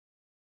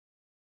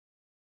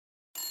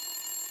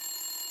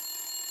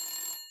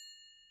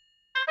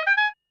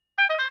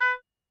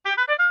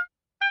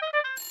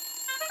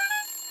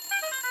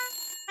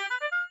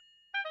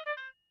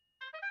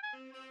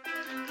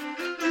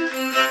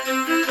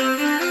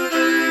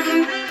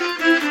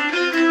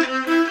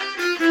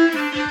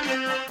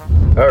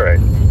All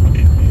right.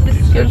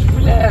 C'est ce que je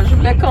voulais. Je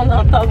voulais qu'on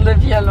entende le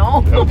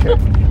violon. Okay.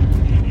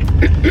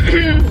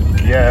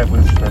 Yeah,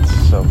 that's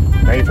so.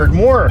 Now you've heard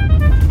more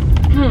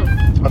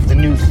of the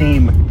new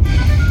theme.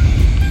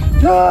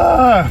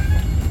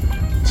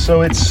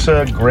 So it's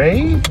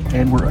gray,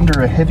 and we're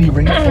under a heavy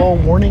rainfall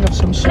warning of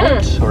some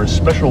sort, or a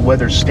special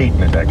weather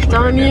statement, actually.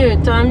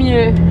 Tant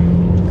mieux.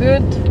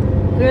 Good.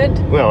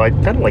 Well, I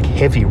don't like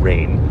heavy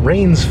rain.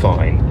 Rain's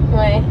fine.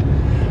 Ouais.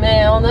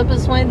 Mais on a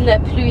besoin de la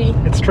pluie.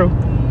 It's true.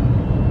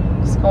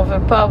 Parce qu'on veut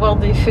pas avoir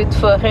des feux de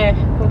forêt.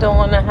 We don't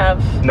want to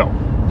have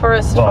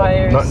forest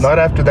fires. Not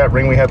after that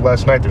rain we had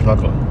last night. There's not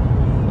going.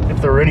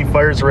 If there were any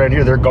fires around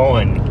here, they're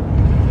gone.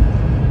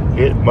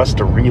 It must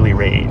have really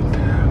rained.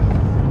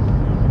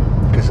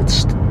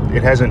 Because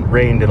it hasn't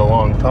rained in a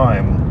long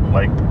time,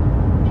 like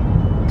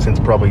since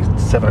probably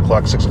 7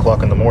 o'clock, 6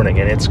 o'clock in the morning,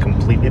 and it's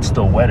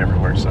still wet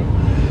everywhere, so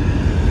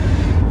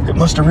it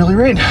must have really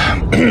rained.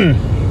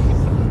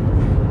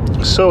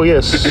 So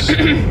yes,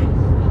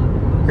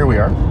 here we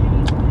are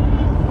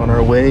on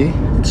our way.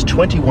 It's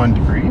 21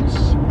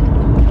 degrees,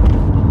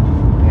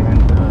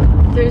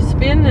 and there's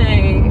been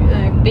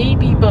a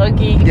baby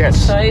buggy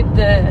beside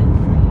the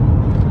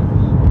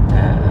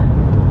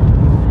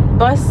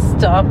bus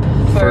stop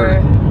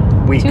for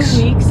weeks.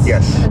 2 weeks,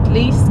 yes, at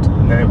least.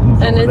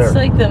 And it's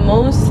like the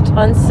most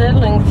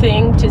unsettling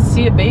thing to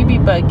see a baby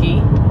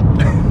buggy.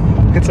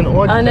 It's an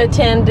odd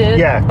unattended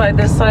by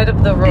the side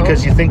of the road.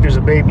 Because you think there's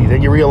a baby,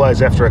 then you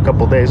realize after a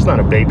couple of days it's not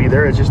a baby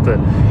there. It's just the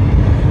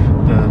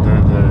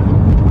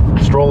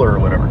stroller or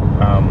whatever.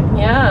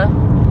 Yeah,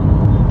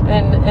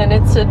 and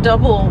it's a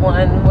double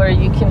one where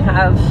you can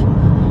have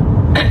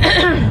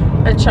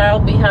a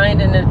child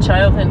behind and a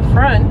child in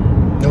front.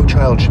 No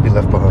child should be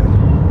left behind.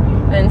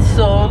 And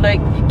so, like,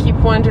 you keep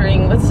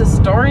wondering, what's the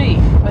story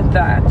with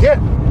that? Yeah.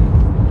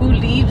 Who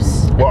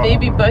leaves a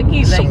baby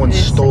buggy like someone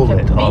this? Stole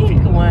like it,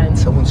 one?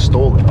 Someone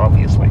stole it,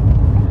 obviously.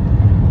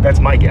 That's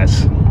my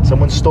guess.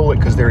 Someone stole it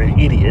because they're an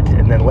idiot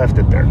and then left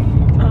it there.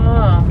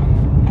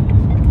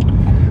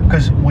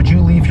 Because would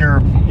you leave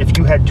if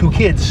you had 2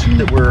 kids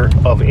that were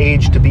of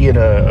age to be in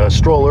a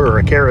stroller or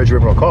a carriage,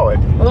 whatever you call it?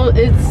 Well,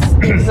 it's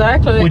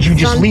exactly. Would you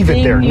just leave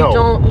it there? No. You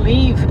don't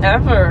leave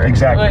ever.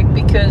 Exactly. Like,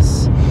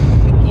 because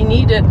you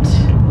need it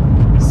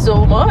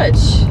so much.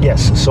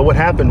 Yes. So what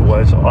happened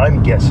was,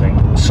 I'm guessing,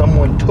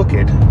 someone took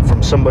it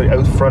from somebody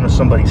out front of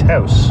somebody's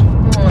house.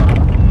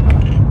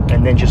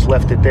 And then just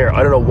left it there.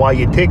 I don't know why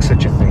you take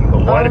such a thing,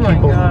 but why do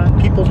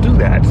people do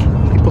that?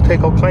 People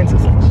take all kinds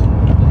of things.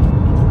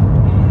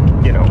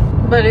 You know.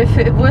 But if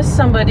it was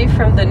somebody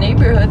from the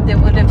neighborhood, they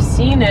would have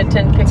seen it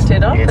and picked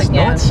it up again. It's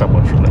not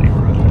someone from the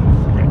neighborhood.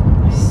 Right?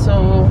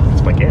 So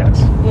that's my guess.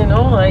 You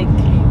know, like,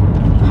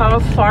 how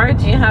far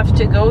do you have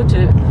to go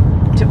to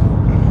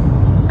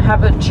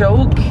have a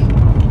joke?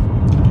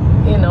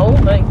 You know,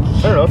 like,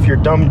 I don't know, if you're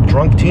dumb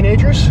drunk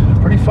teenagers,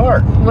 pretty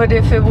far. What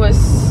if it was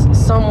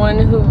someone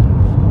who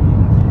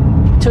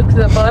took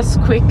the bus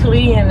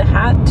quickly and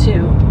had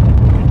to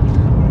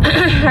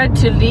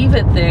leave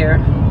it there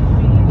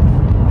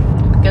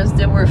because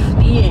they were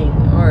fleeing,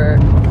 or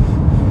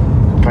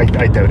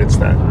I doubt it's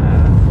that.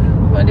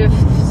 What if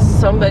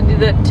somebody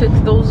that took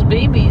those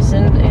babies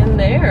in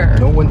there?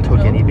 No one took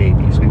any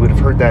babies. We would have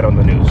heard that on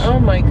the news. Oh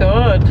my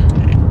God.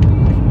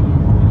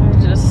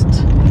 I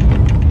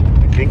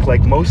think,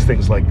 like most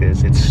things like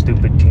this, it's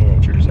stupid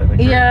teenagers, I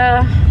think.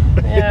 Yeah.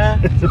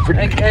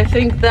 I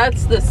think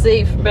that's the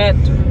safe bet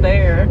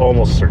there.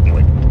 Almost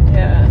certainly.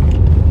 Yeah.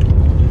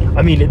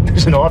 I mean,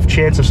 there's an off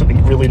chance of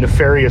something really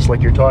nefarious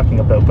like you're talking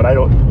about, but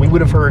we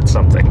would have heard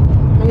something.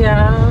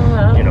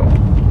 Yeah. You know.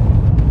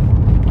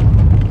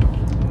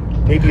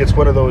 Maybe it's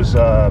one of those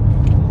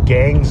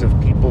gangs of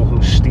people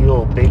who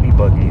steal baby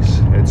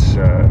buggies. It's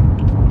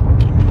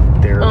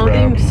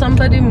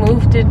somebody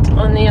moved it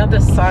on the other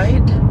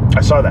side.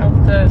 I saw that.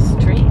 Of the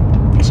street.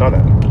 I saw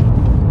that.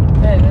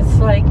 And it's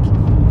like,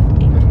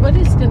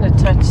 nobody's gonna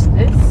touch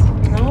this.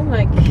 You know,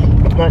 like.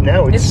 Not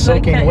now. It's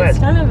soaking wet. It's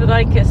kind of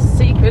like a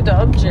sacred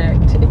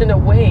object in a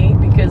way,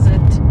 because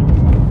it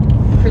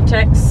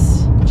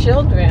protects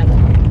children.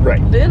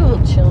 Right. Little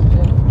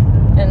children,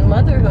 and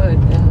motherhood,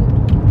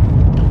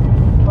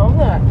 and all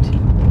that.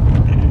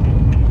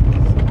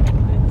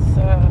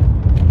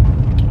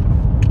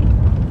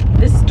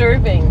 It's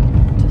disturbing,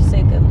 to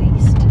say the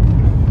least.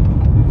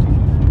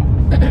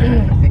 I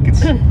think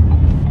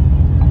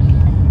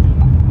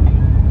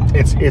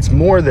it's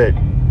more that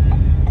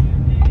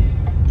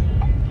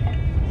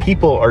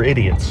people are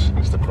idiots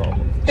is the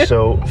problem.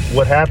 So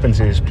what happens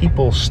is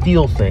people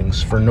steal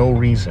things for no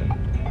reason.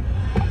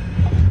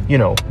 You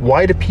know,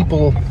 why do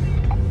people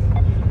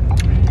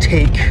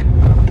take,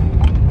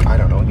 I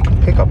don't know, you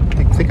can think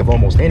of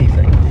almost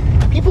anything.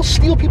 People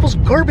steal people's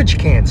garbage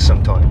cans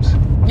sometimes.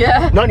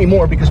 Yeah. Not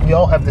anymore, because we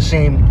all have the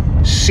same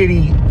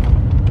city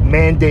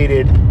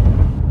mandated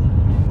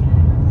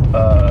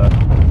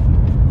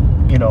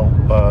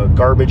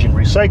garbage and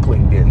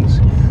recycling bins.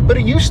 But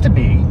it used to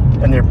be,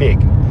 and they're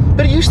big,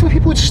 But it used to be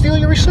people would steal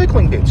your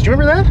recycling bins. Do you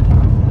remember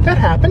that? That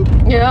happened.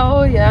 Yeah,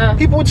 oh yeah.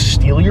 People would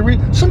steal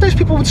sometimes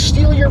people would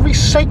steal your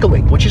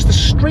recycling, which is the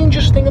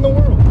strangest thing in the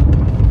world.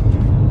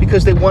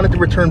 Because they wanted to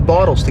return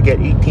bottles to get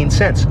 18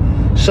 cents.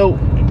 So,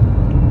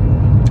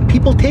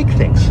 people take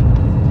things.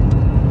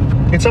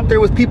 It's up there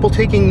with people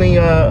taking the,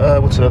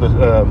 what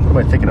am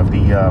I thinking of?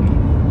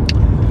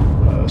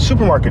 The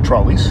supermarket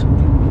trolleys.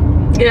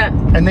 Yeah.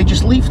 And they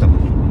just leave them.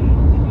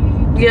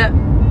 Yeah.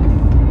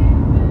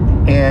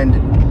 And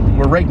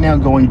we're right now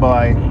going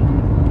by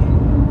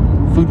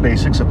Food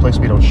Basics, a place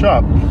we don't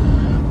shop.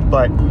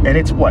 And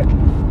it's what?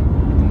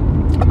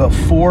 About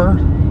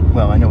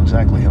I know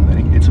exactly how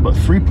many. It's about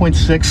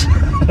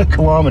 3.6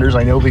 kilometers,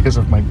 I know because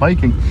of my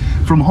biking,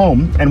 from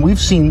home. And we've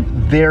seen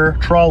their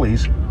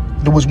trolleys.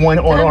 There was one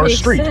on our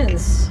street. That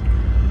makes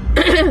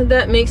sense.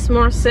 That makes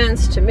more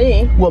sense to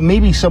me. Well,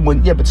 maybe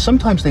someone, but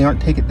sometimes they aren't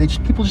taking,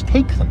 people just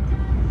take them.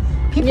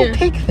 People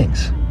take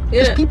things.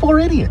 Because people are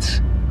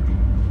idiots.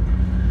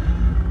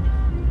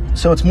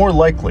 So it's more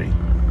likely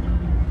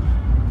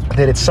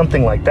that it's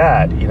something like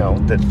that,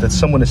 that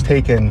someone has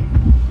taken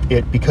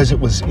it because it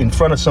was in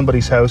front of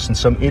somebody's house and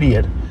some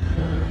idiot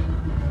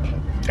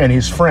and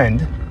his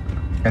friend,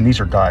 and these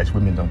are guys,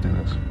 women don't do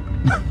this.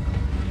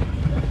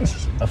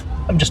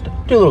 I'm just doing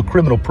a little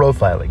criminal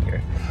profiling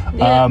here.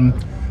 Yeah.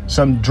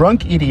 Some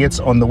drunk idiots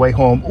on the way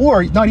home,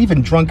 or not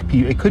even drunk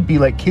people, it could be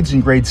like kids in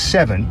grade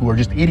 7 who are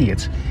just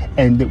idiots,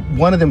 and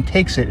one of them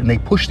takes it and they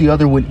push the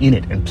other one in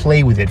it and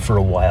play with it for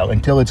a while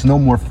until it's no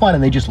more fun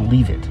and they just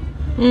leave it.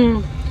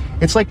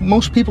 It's like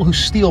most people who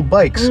steal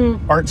bikes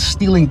aren't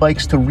stealing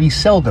bikes to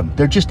resell them.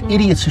 They're just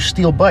idiots who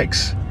steal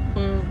bikes.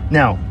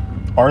 Now,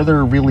 are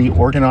there really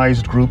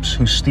organized groups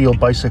who steal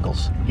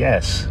bicycles?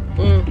 Yes,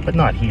 but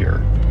not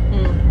here.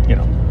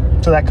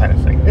 So that kind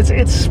of thing.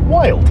 It's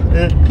wild.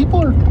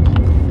 People are.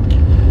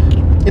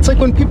 It's like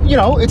when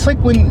people, it's like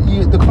when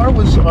the car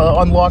was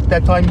unlocked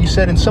that time you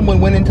said, and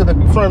someone went into the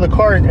front of the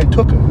car and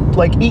took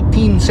like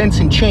 18 cents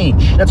in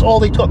change. That's all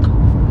they took,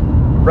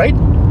 right?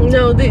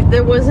 No,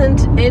 there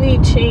wasn't any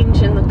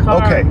change in the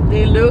car. Okay.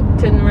 They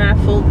looked and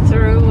raffled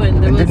through,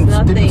 and there was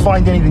nothing. Didn't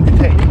find anything to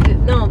take.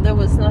 No, there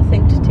was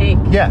nothing to take.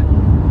 Yeah,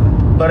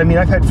 but I mean,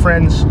 I've had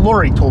friends.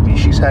 Lori told me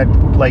she's had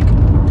like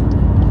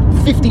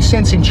 50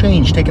 cents in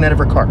change taken out of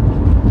her car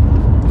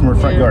from her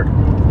front yard.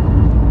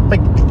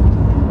 Like,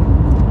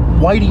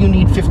 why do you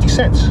need 50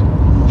 cents?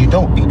 You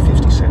don't need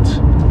 50 cents.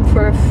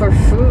 For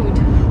food.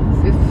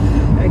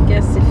 I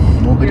guess if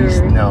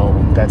No,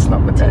 that's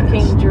not what that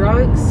is. Taking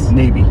drugs.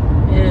 Maybe.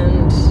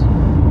 And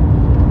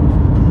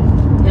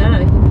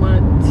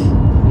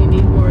you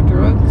need more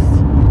drugs.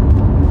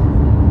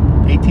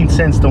 18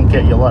 cents don't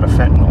get you a lot of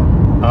fentanyl.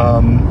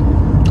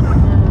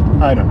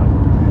 I don't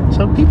know.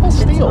 So people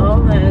steal. It's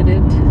all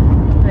added,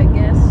 I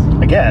guess.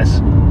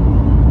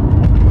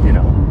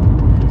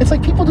 It's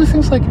like people do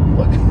things like,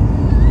 what?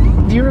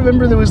 Do you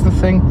remember there was the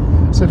thing?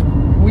 So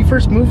when we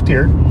first moved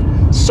here,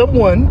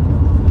 someone,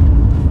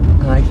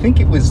 I think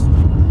it was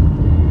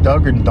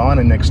Doug and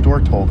Donna next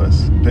door, told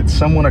us that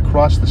someone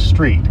across the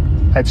street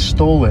had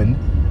stolen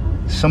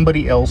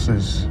somebody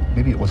else's,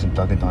 maybe it wasn't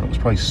Doug and Donna, it was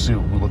probably Sue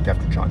who looked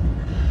after John.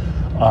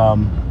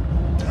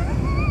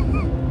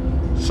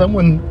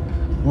 Someone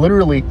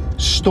literally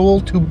stole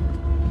 2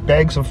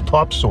 bags of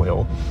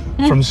topsoil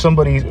from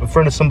in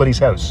front of somebody's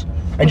house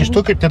and just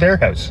took it to their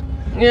house.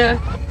 Yeah.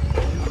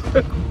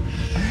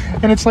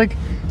 And it's like,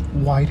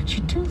 why did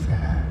you do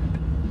that?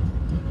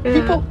 Yeah.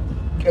 People,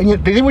 and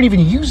yet they weren't even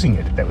using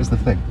it. That was the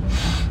thing.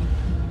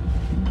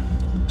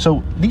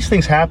 So these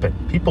things happen.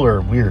 People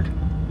are weird,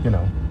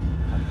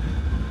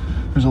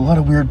 There's a lot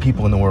of weird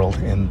people in the world,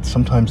 and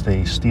sometimes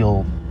they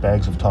steal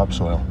bags of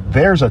topsoil.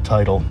 There's a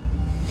title.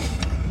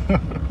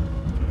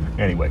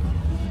 Anyway,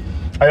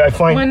 I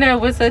find... When I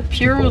was at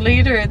Pure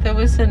Leader, there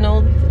was an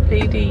old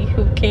lady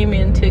who came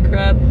in to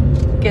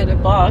get a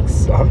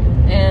box.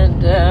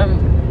 And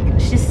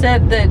she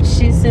said that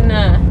she's in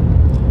a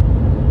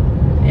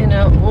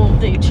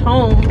old age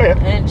home,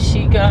 and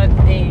she got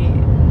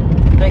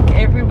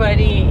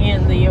everybody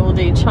in the old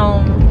age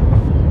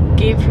home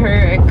gave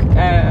her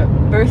a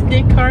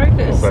birthday card,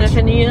 a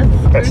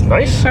 70th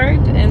birthday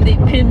card, and they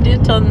pinned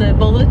it on the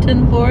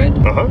bulletin board,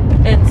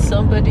 and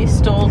somebody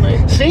stole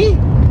it. See?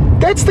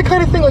 That's the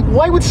kind of thing, like,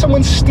 why would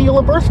someone steal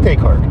a birthday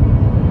card?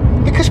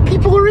 Because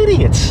people are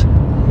idiots.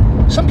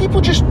 Some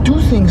people just do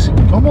things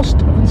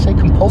almost, I wouldn't say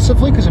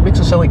compulsively, because it makes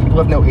it sound like people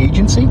have no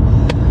agency.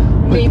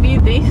 Maybe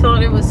they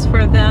thought it was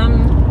for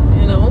them,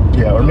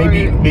 Yeah, or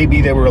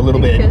maybe they were a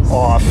little bit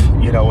off,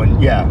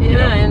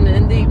 and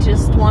and they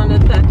just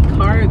wanted that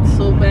card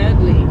so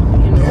badly,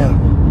 Yeah.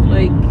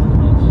 Like,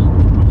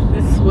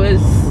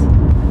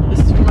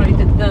 this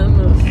reminded them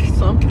of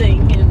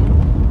something,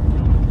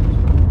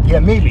 and... Yeah,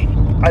 maybe.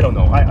 I don't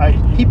know.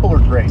 People are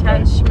great.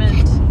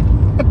 Attachment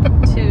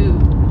to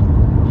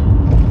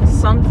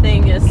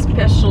something as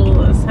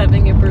special as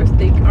having a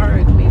birthday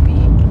card, maybe.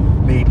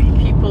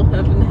 People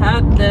haven't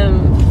had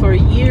them for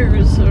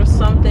years or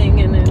something,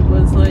 and it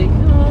was like,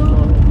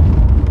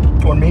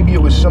 Or maybe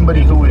it was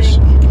somebody who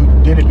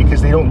did it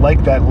because they don't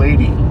like that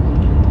lady.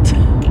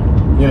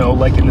 You know,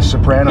 like in The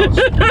Sopranos.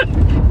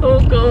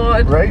 Oh,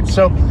 God. Right?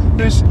 So,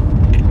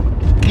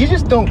 you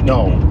just don't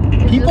know.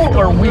 People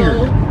are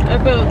weird.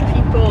 About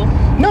people.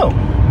 No.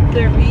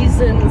 Their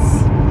reasons.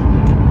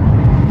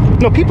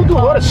 No, people do a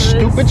lot of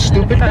stupid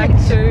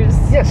things.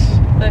 Yes.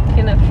 That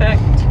can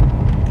affect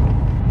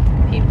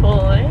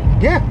people, eh?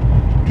 Yeah.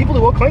 People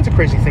do all kinds of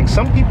crazy things.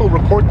 Some people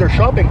record their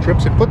shopping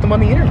trips and put them on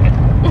the internet.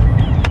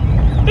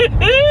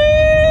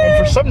 And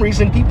for some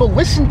reason, people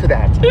listen to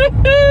that.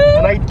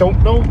 And I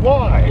don't know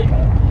why.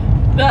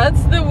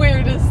 That's the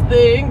weirdest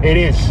thing. It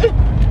is.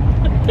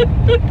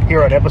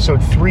 Here on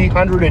episode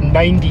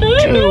 392.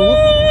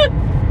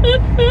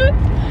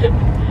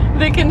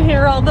 They can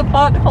hear all the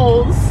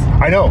potholes.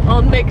 I know.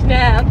 On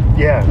McNabb.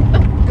 Yeah.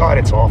 God,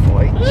 it's awful,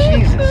 eh?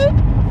 Jesus.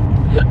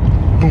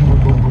 Boom, boom,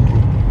 boom, boom, boom.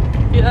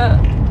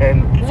 Yeah.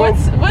 And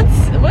what's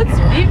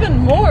even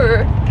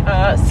more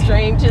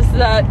strange is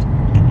that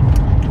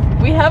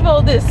we have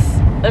all this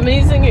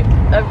amazing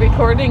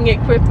recording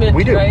equipment,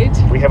 we do. Right?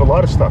 We have a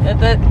lot of stuff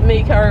that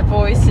make our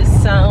voices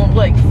sound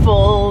like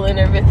full and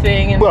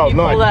everything. And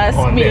people ask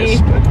me,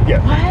 this, but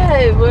yeah.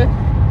 Why?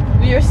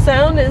 Your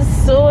sound is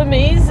so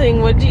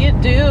amazing. What do you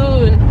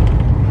do? And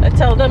I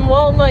tell them,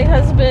 well, my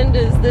husband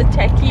is the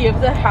techie of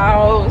the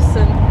house,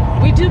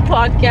 and we do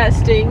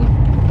podcasting.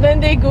 Then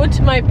they go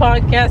to my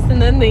podcast,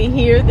 and then they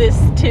hear this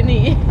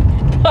tinny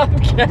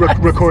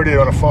podcast. Recorded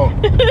on a phone.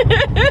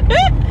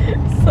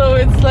 So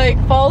it's like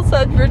false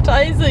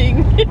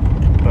advertising.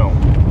 No,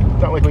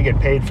 not like we get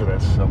paid for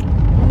this. So.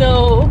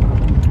 No.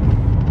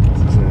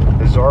 This is a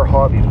bizarre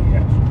hobby we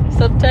have.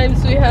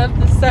 Sometimes we have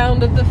the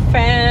sound of the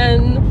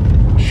fan.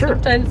 Sure.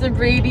 Sometimes the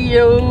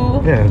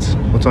radio. Yeah,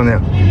 what's on there?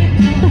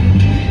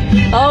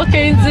 All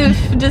kinds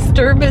of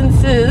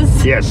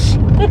disturbances. Yes.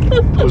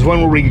 There was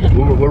one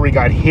where we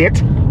got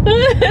hit.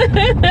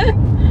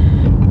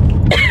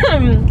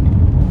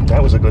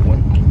 That was a good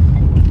one.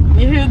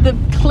 You hear the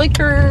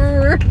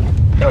clicker.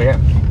 Oh, yeah.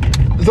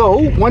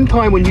 Though, one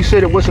time when you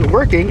said it wasn't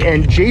working,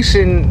 and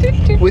Jason,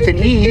 with an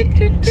E,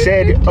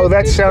 said, oh,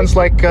 that sounds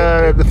like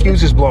the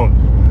fuse is blown.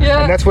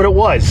 Yeah. And that's what it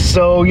was.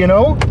 So, you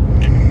know,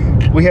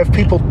 we have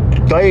people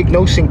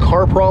diagnosing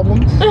car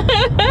problems.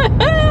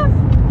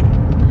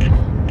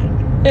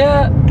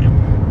 Yeah.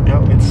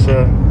 No, it's,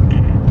 there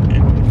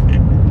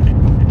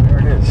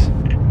it is.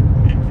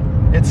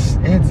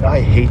 It's,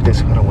 I hate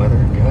this kind of weather.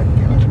 God.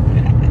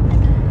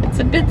 It's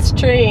a bit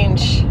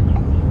strange.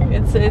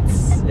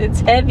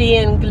 It's heavy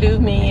and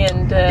gloomy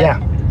and yeah.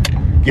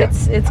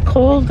 It's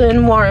cold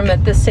and warm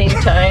at the same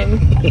time.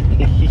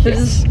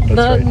 Yes,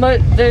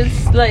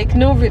 there's like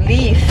no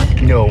relief.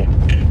 No.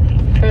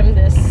 From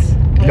this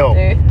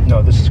weather.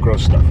 No, this is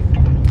gross stuff.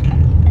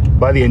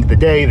 By the end of the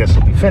day, this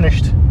will be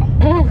finished.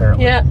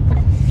 Apparently. Yeah.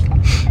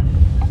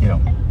 You know,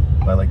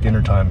 by like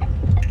dinner time,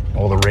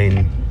 all the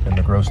rain and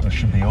the grossness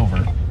should be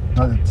over.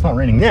 It's not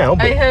raining now,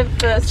 but I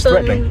have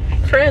some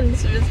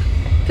friends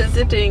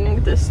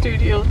visiting the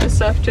studio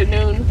this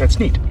afternoon. That's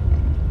neat.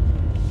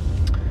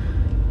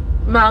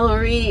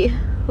 Mallory,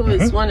 who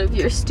is one of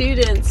your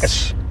students.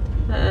 Yes.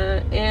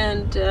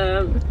 And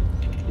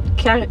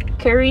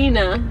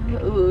Karina,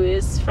 who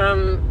is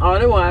from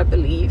Ottawa, I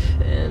believe,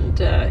 and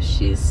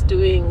she's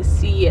doing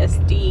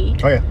CSD.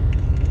 Oh, yeah.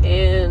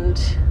 And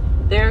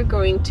they're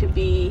going to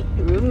be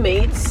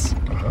roommates.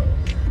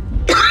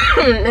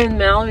 And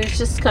Mallory's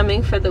just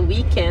coming for the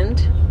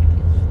weekend.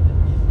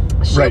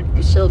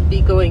 She'll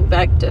be going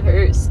back to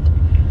Hearst.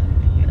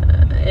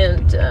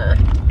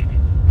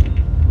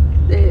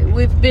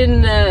 We've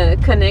been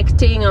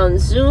connecting on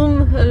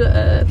Zoom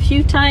a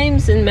few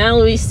times, and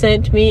Mallory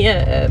sent me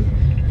a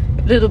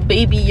little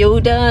baby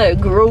Yoda, a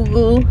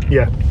Grogu,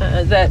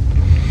 that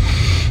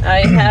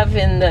I have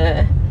in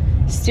the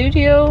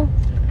Studio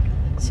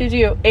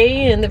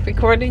A in the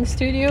recording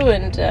studio,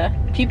 and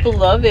people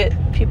love it.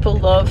 People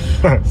love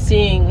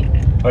seeing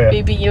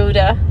Baby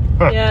Yoda.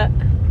 Yeah.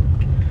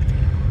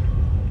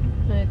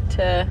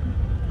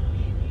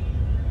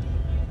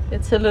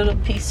 It's a little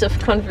piece of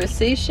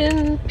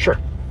conversation. Sure.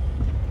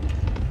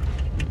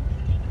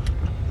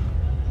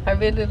 I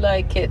really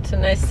like it,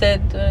 and I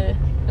said, to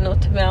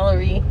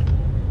Mallory,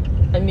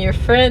 I'm your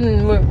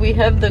friend. We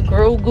have the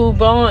Grogu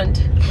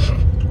bond.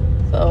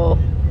 So,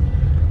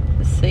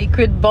 the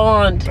sacred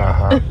bond.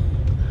 There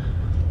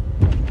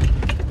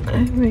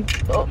we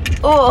go.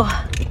 Oh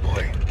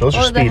boy, those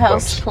are speed the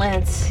house bumps.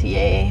 Plants,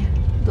 yay!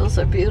 Those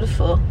are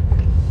beautiful.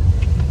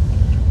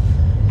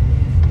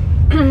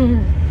 Let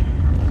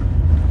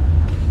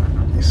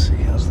me see.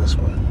 How's this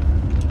one?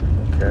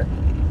 Okay.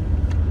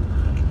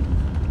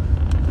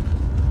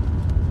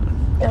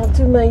 I'll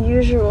do my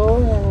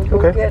usual and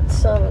go get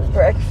some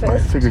breakfast. I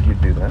figured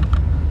you'd do that.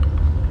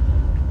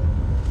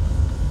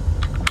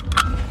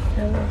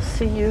 And I'll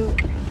see you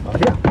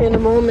in a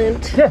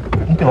moment. Yeah,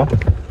 okay.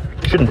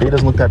 Shouldn't be. It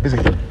doesn't look that busy.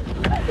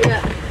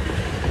 Yeah.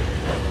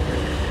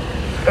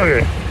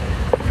 Okay.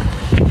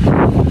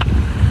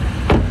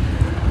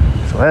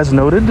 So as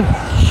noted,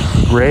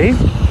 gray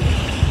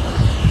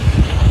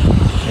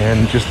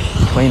and just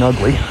plain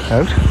ugly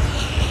out.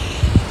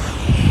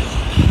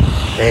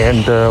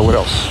 And what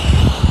else?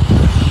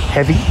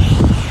 heavy.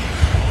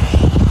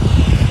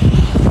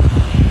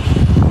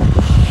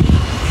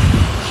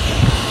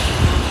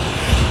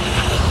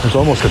 There's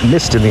almost a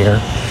mist in the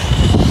air.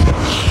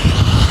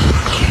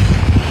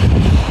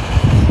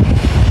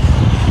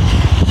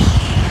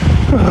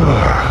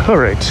 All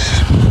right,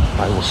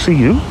 I will see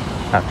you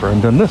after I'm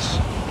done this.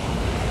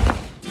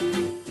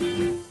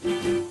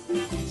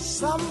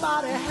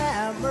 Somebody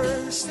have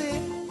mercy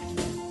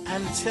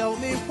and tell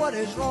me what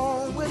is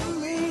wrong with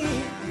me.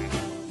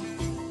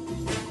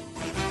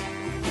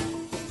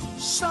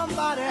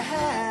 Somebody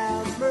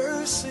have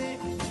mercy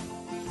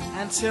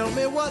and tell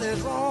me what is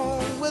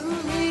wrong with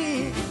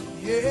me.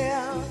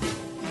 Yeah,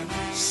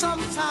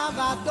 sometimes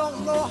I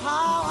don't know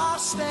how I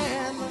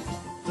stand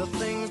the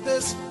things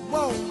this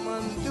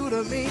woman do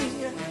to me.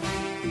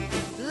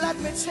 Let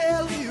me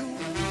tell you,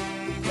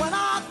 when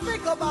I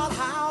think about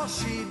how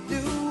she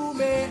do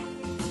me,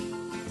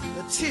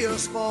 the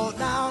tears fall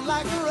down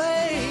like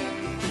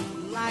rain,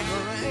 like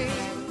rain.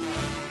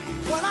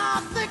 When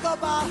I think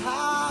about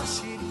how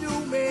she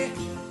do me,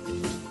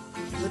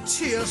 the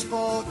tears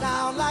fall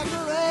down like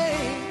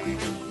rain,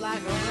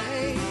 like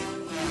rain.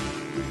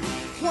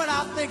 When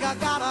I think I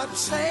got her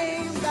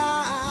chained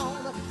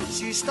down,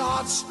 she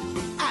starts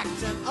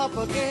acting up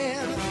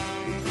again.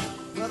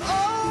 But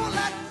oh,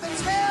 let me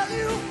tell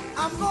you,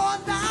 I'm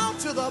going down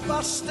to the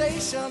bus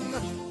station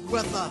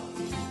with a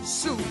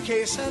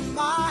suitcase in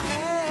my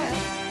hand.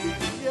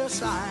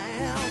 Yes, I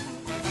am.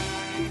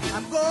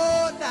 I'm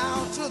going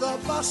down to the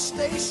bus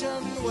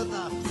station with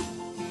a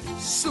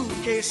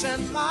suitcase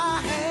in my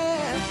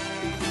hand.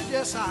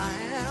 Yes, I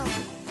am.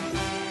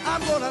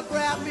 I'm gonna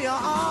grab me an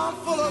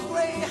armful of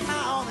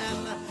Greyhound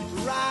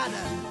and ride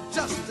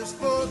just as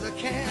full as I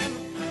can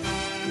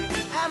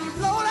and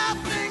blow that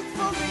thing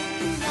for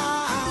me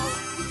now.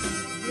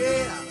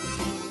 Yeah.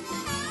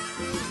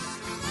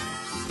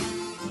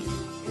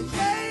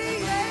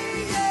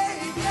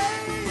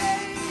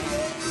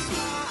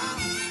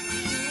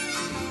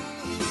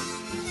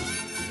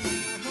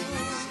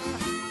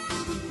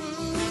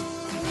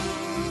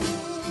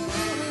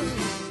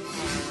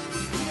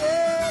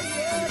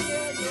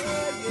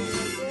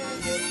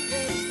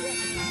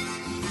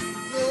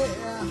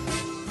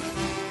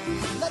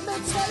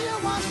 Tell you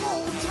one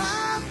more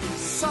time,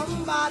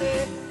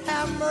 somebody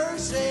have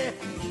mercy.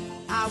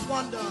 I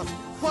wonder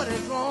what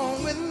is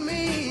wrong with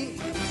me.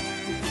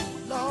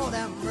 Lord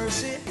have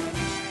mercy.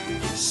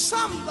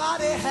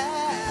 Somebody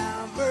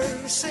have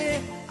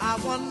mercy. I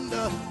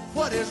wonder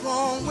what is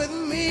wrong with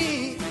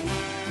me.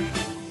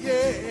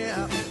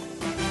 Yeah.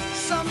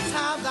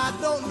 Sometimes I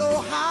don't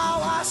know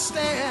how I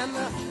stand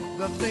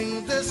the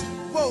things this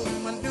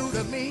woman do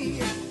to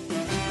me.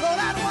 Blow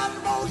that one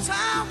more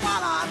time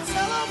while I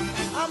tell them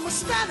I'm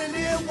standing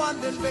here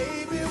wondering,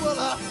 baby, will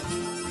a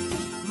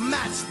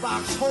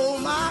matchbox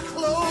hold my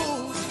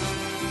clothes?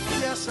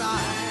 Yes, I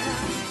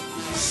am.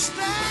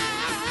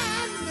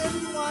 Standing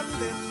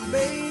wondering,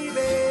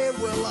 baby,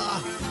 will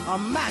a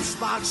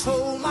matchbox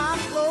hold my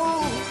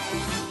clothes?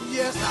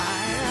 Yes,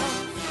 I am.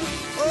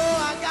 Oh,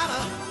 I got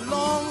a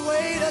long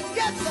way to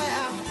get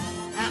there,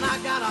 and I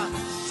got a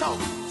short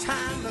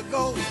time to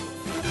go.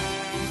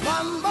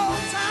 One more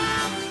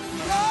time.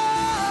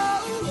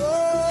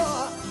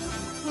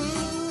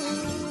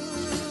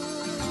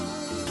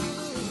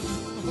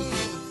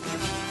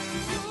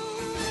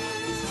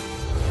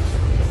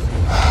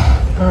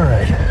 All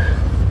right.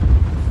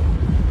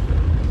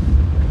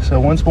 So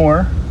once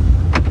more,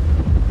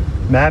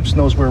 Maps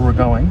knows where we're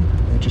going.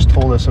 It just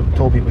told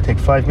me it would take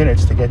 5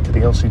 minutes to get to the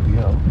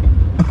LCBO.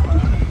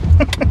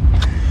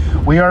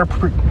 We are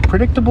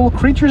predictable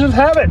creatures of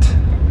habit.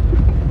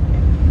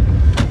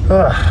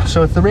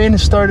 So if the rain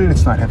has started,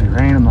 it's not heavy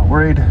rain, I'm not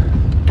worried.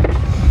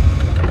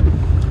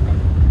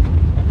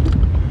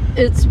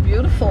 It's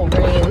beautiful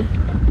rain.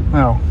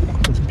 Well,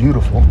 it's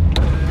beautiful.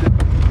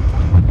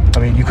 I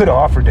mean, you could have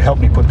offered to help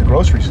me put the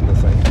groceries in the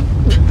thing.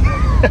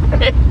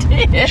 I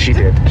did. She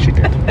did.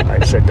 I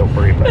said don't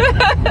worry about it.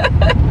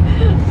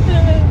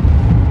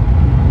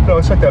 No,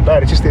 it's not that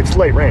bad. It's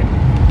light rain.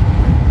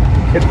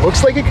 It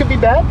looks like it could be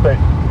bad, but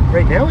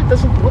right now it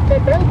doesn't look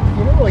that bad.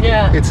 You know, like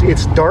yeah.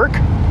 It's dark.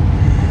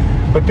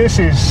 But this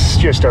is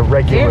just a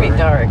regular... Very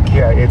dark.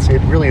 Yeah,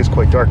 it really is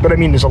quite dark. But I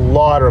mean, there's a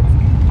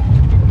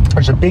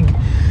big,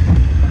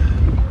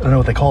 I don't know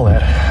what they call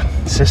that,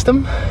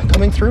 system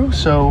coming through.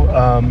 So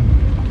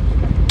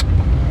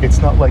it's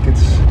not like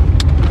it's...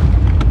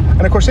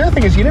 And of course, the other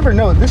thing is you never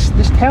know. This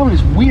town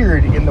is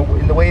weird in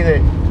the way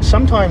that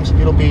sometimes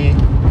it'll be...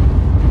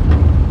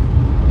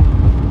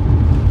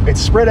 It's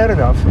spread out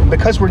enough. And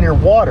because we're near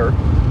water,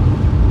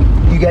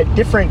 you get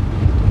different...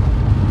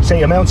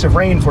 say amounts of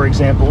rain, for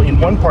example, in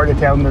one part of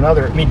town than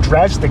another. I mean,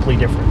 drastically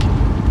different.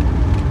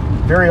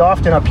 Very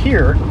often up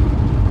here,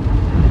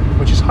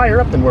 which is higher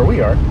up than where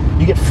we are,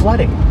 you get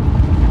flooding.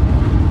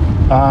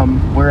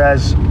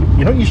 Whereas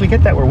you don't usually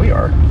get that where we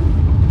are.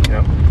 You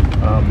know,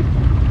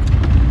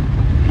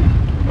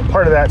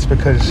 part of that's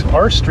because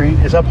our street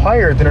is up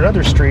higher than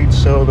another street,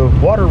 so the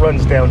water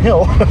runs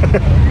downhill.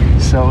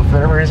 So if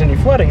there ever is any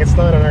flooding, it's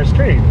not on our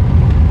street.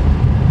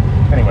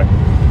 Anyway.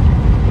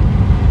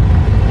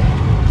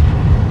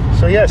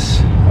 So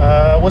yes,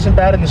 wasn't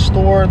bad in the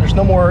store. There's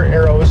no more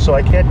arrows, so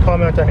I can't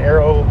comment on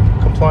arrow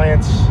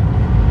compliance.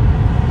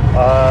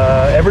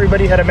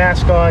 Everybody had a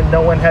mask on.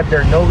 No one had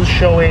their nose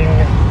showing.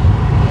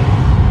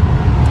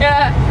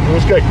 Yeah. It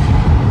was good.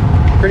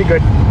 Pretty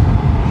good.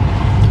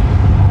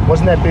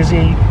 Wasn't that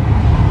busy.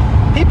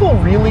 People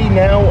really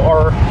now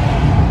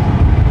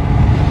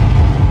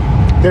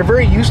they're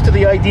very used to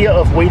the idea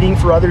of waiting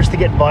for others to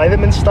get by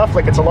them and stuff.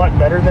 Like, it's a lot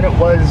better than it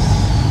was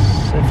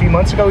a few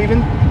months ago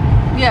even.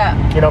 Yeah.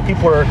 You know,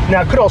 people are,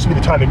 now it could also be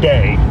the time of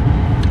day,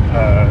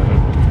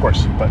 of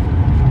course, but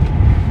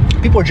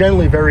people are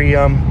generally very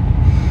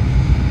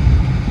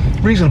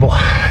reasonable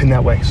in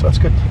that way, so that's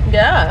good.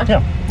 Yeah.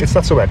 Yeah, it's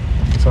not so bad.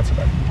 It's not so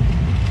bad.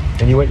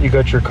 And you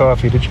got your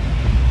coffee, did you?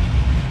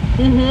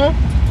 Mm-hmm.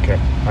 Okay.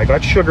 I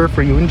got sugar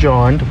for you and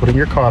John to put in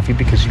your coffee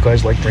because you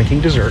guys like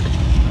drinking dessert.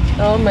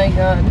 Oh my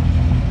God.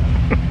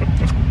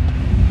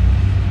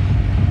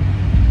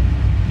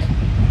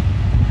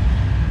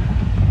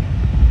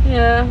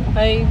 Yeah,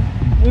 I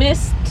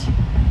missed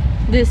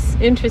this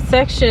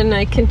intersection.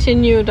 I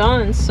continued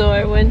on, so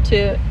I went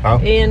to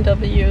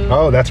A&W.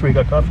 Oh, that's where you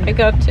got coffee? I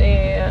got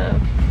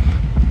an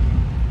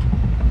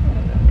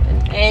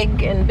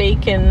egg and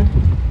bacon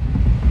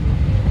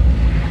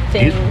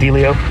thing.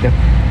 Delio? Yeah.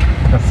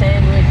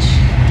 Sandwich.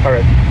 All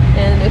right.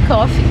 And the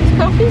coffee. The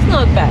coffee's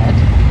not bad.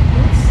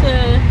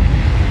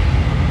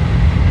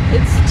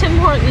 It's Tim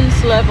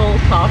Hortons level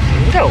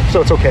coffee. No,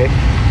 so it's okay.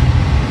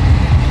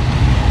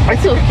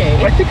 It's okay.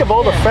 I think of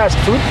all the fast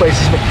food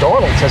places,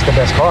 McDonald's has the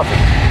best coffee.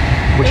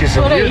 Which That's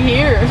is what I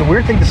hear. It's a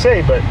weird thing to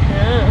say, but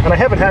yeah. And I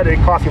haven't had a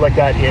coffee like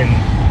that in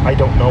I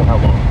don't know how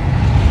long.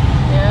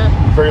 Yeah.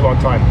 Very long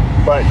time.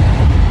 But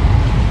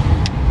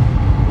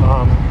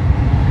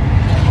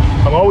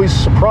I'm always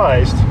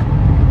surprised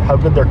how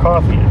good their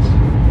coffee is.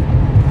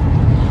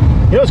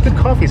 You know, it's good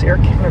coffee is Air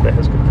Canada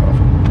has good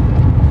coffee.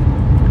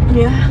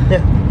 Yeah.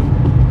 Yeah.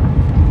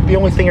 The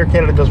only thing Air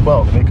Canada does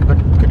well, make a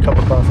good cup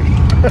of coffee.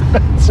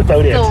 That's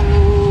about it. So,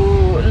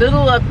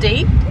 little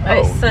update.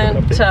 I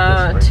sent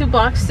update. 2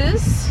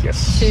 boxes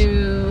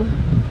to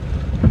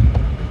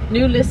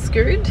New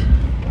Liskeard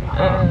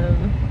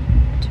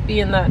to be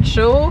in that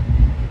show.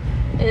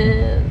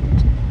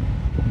 And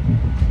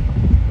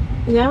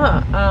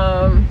yeah,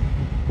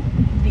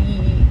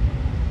 the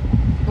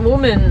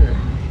woman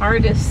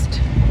artist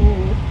who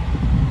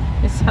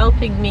is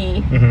helping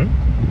me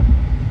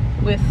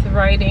with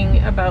writing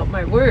about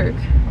my work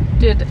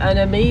did an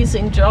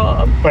amazing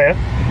job. Oh yeah?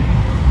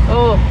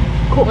 Oh,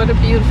 cool. What a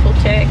beautiful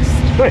text.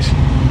 Nice.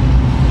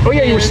 Oh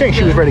yeah, you were saying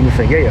she was writing the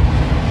thing. Yeah.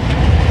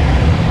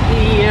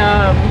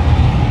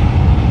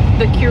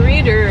 The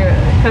curator,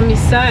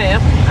 commissaire,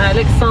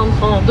 Alexandre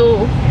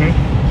Rondeau,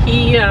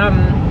 he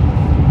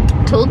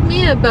told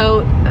me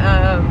about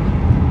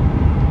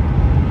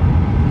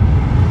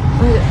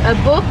a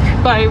book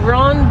by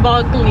Ron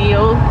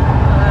Boglio.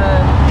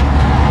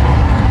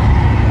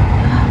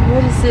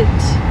 What is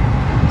it?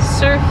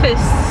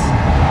 Surface.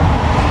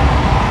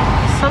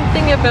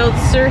 Something about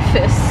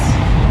surface.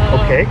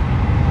 Okay.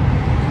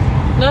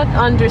 Not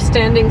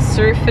understanding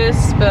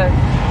surface, but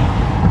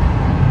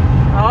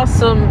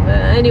awesome.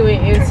 Anyway,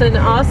 it's an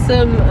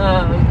awesome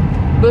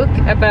book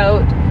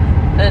about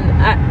an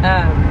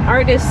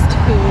artist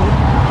who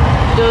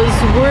does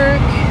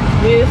work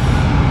with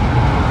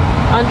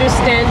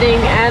understanding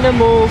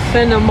animal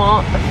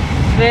phenomenology.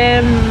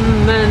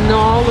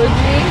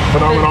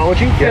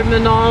 Phenomenology? Yeah.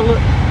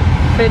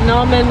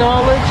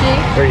 Phenomenology.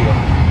 There you go.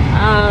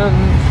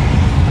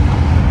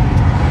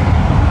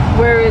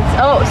 Where it's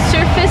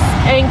Surface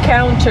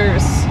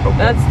Encounters. Okay.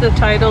 That's the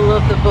title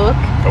of the book.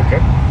 Okay.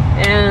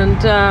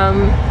 And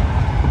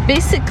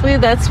basically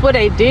that's what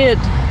I did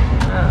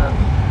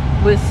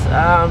with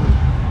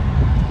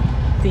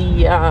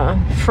the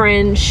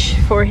French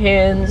for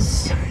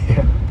hands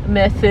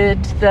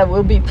method that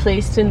will be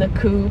placed in the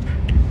coop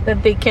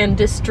that they can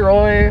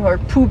destroy or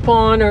poop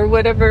on or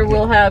whatever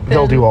will happen.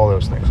 They'll do all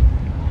those things.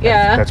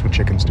 Yeah. That's what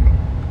chickens do.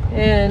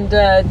 And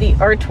the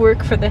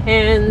artwork for the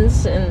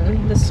hands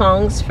and the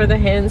songs for the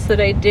hands that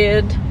I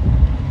did,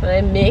 that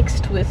I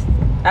mixed with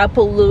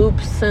apple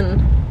loops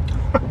and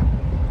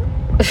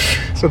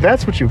so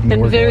that's what you've been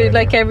and working on.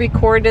 I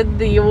recorded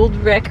the old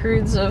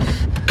records of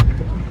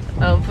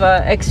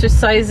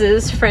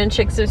exercises, French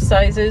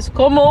exercises.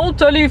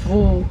 Comment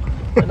allez-vous?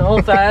 And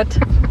all that.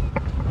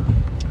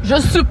 Je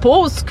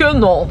suppose que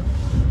non.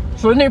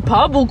 Je n'ai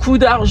pas beaucoup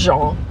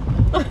d'argent.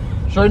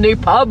 Je n'ai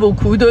pas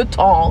beaucoup de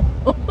temps.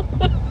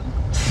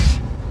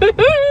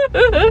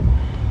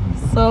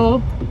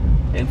 So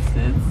it's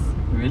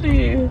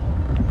really,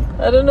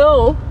 I don't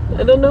know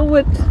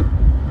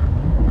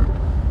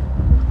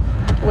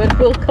what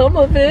will come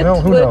of it.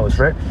 Well, who knows,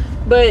 right?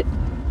 But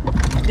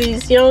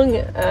these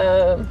young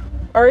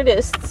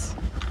artists,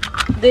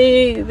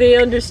 they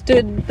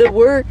understood the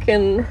work,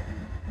 and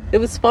it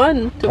was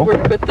fun to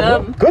work with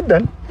them. Well, good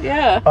then.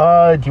 Yeah.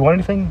 Do you want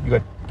anything?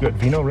 You got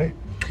vino, right?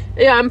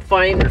 Yeah, I'm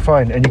fine. You're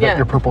fine, and you got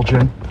your purple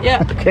gin.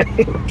 Yeah. Okay.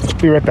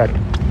 Be right back.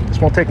 This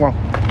won't take long.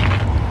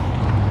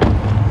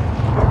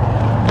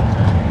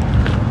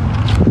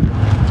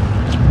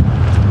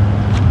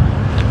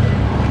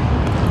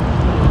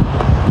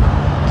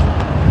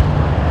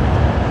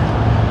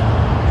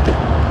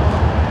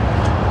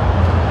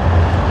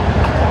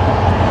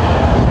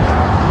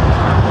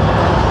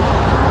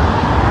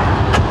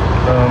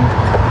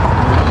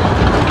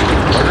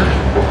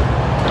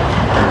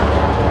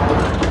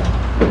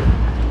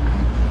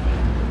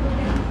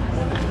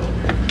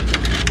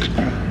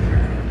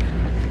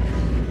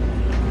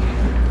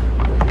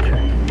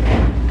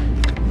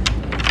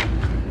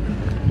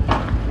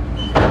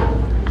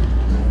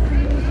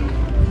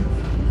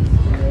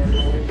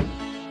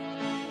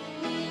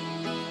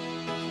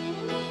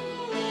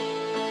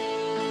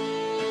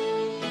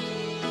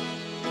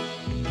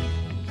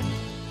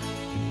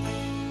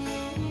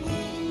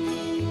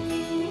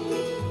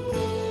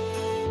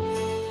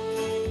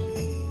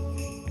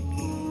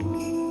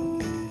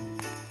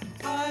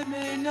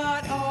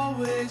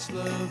 always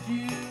love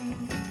you.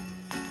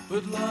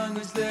 But long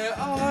as there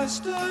are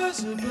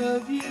stars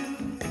above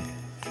you,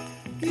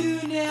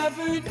 you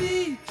never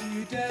need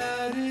to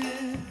doubt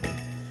it.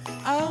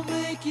 I'll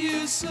make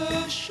you so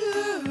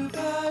sure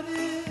about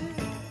it.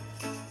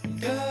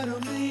 God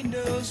only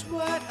knows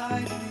what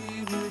I'd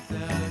be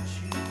without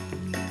you.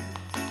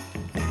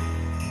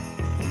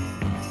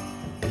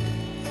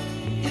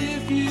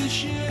 If you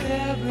should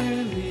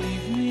ever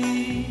leave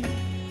me,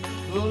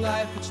 well,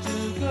 life would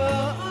still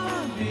go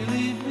on,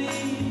 believe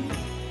me.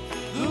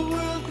 The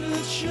world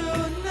could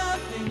show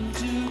nothing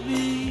to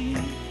me.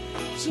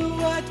 So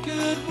what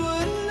good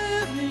would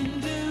living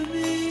do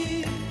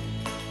me?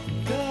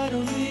 God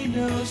only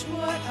knows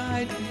what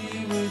I'd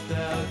be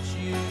without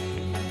you.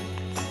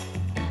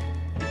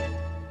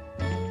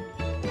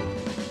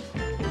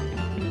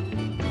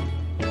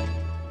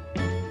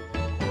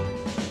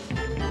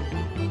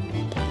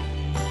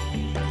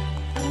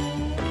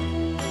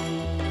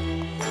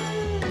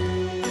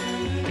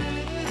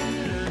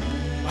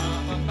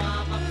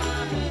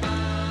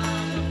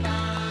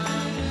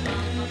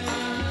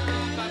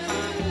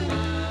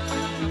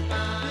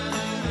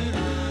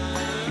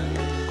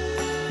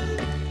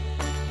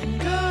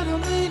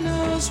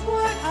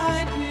 What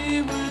I'd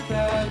be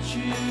without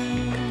you.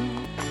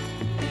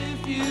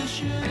 If you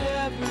should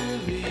ever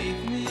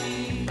leave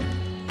me,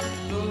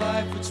 the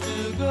life would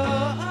still go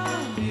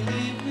on,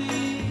 believe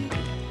me.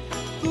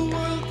 The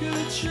world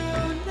could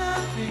show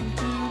nothing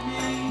to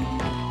me.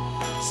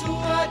 So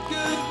what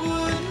good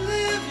would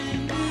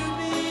living do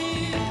me?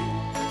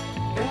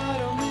 God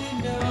only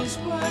knows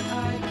what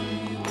I'd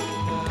be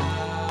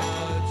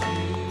without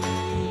you.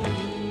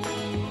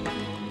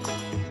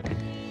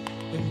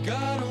 And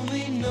God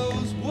only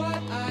knows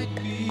what I'd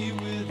be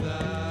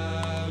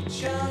without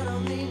you. God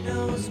only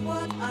knows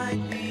what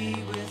I'd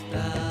be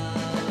without.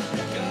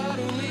 God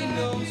only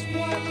knows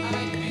what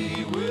I'd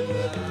be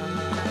without.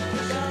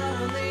 God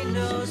only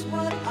knows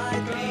what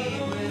I'd be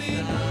without.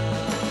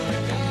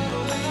 God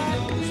only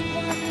knows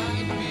what I'd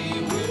be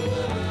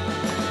without.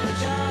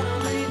 God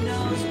only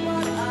knows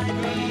what I'd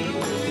be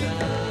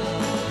without.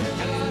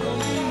 God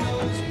only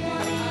knows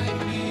what I'd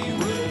be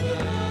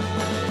without.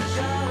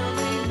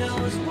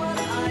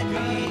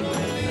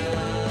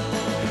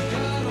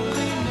 God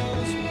only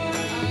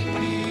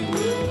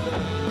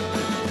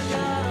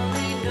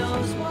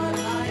knows what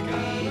I'd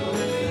be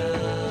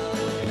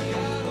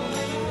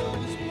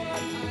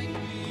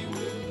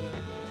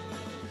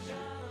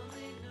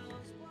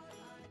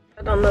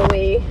on the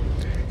way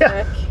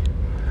back.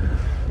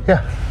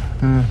 Yeah,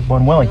 the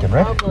one Wellington,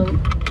 right?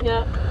 Problem.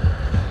 Yeah.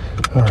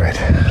 All right,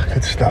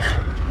 good stuff.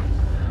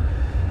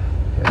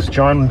 Yes,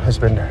 John has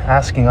been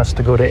asking us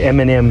to go to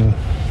M&M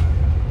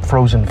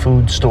frozen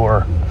food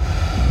store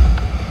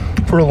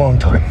for a long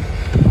time.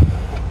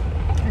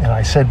 And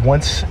I said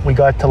once we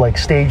got to like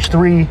stage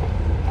 3,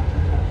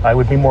 I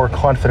would be more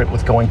confident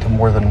with going to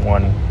more than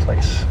one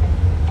place.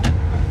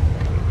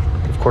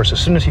 Of course,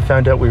 as soon as he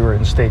found out we were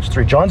in stage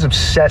 3, John's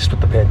obsessed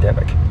with the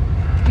pandemic.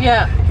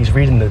 Yeah. He's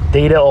reading the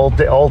data all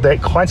day,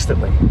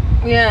 constantly.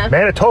 Yeah.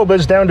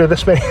 Manitoba's down to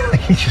this many.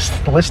 He's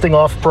just listing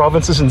off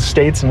provinces and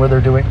states and where they're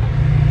doing.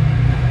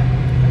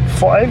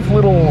 5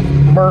 little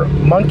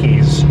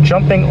monkeys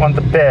jumping on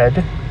the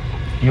bed.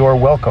 You're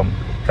welcome.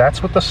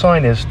 That's what the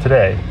sign is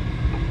today.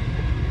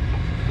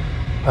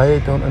 I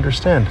don't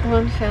understand.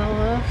 One fell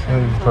off.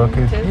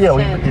 Yeah,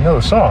 you know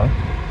the song.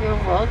 You're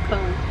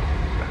welcome.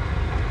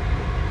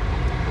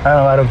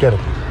 I don't get it.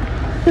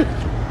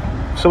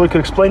 Someone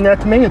could explain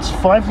that to me? It's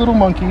 5 little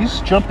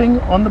monkeys jumping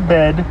on the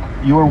bed.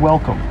 You're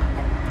welcome.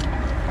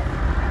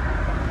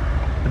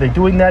 Are they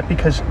doing that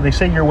because they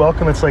say you're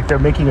welcome? It's like they're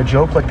making a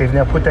joke, like they've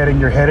now put that in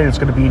your head and it's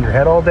going to be in your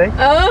head all day?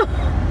 Oh!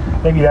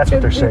 Maybe that's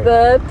what they're saying.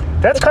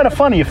 That's kind of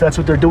funny if that's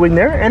what they're doing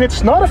there, and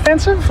it's not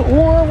offensive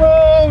or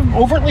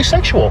overtly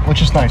sexual,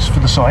 which is nice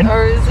for the sign.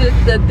 Or is it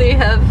that they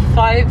have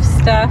 5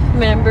 staff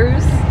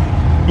members?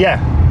 Yeah.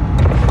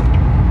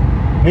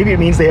 Maybe it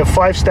means they have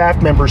 5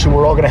 staff members who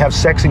are all going to have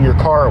sex in your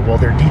car while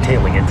they're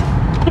detailing it.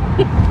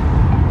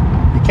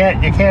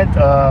 You can't,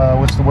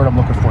 what's the word I'm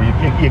looking for?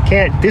 You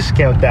can't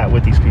discount that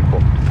with these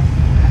people.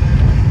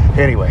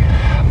 Anyway.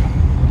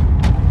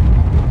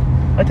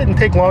 That didn't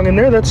take long in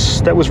there.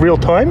 That was real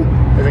time.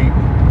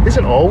 It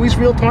isn't always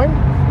real time.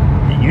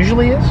 It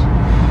usually is.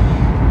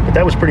 But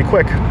that was pretty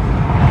quick.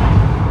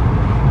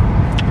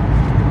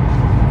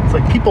 It's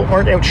like people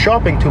aren't out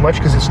shopping too much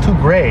because it's too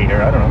gray,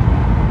 or I don't know.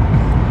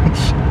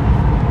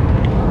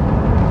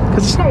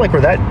 Because it's not like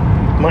we're that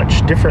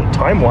much different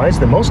time-wise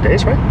than most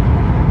days, right?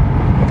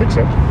 I don't think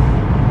so.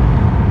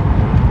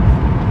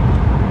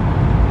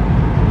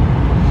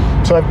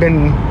 So I've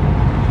been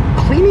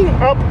cleaning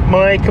up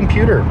my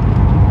computer.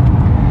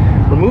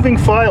 Removing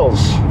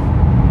files.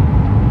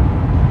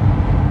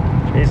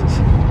 Jesus.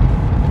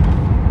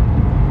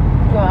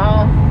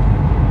 Wow.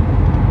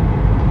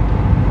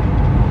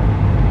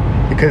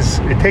 Because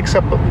it takes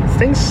up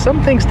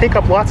some things take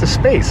up lots of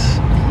space.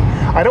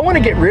 I don't want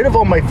to get rid of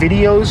all my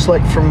videos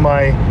like from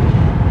my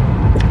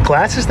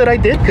classes that I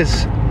did,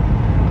 because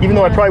even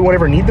though I probably won't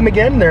ever need them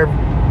again, they're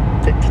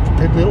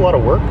they did a lot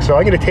of work. So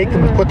I'm going to take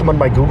them and put them on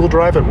my Google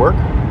Drive at work.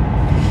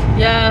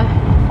 Yeah.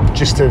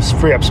 Just to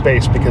free up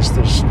space, because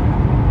there's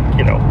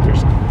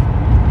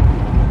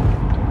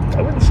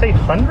I wouldn't say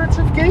hundreds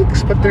of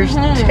gigs, but there's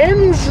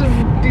tens of,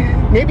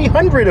 maybe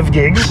 100 of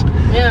gigs.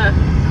 Yeah.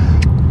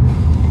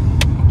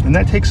 And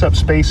that takes up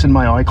space in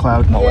my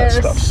iCloud and all that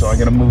stuff. So I'm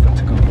going to move it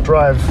to Google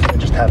Drive and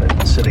just have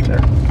it sitting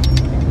there.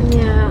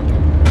 Yeah.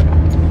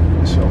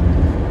 So.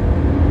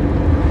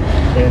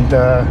 And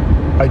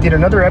I did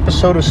another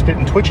episode of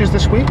Spittin' Twitches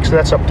this week, so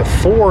that's up to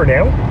 4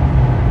 now.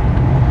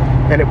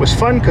 And it was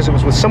fun because it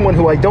was with someone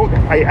who I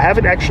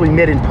haven't actually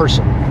met in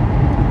person.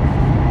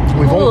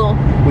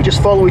 We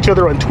just follow each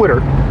other on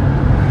Twitter.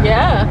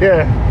 Yeah.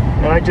 Yeah.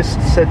 And I just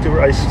said to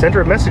her, I sent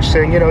her a message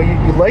saying,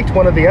 you liked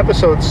one of the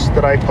episodes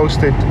that I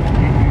posted.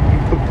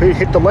 You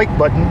hit the like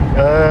button.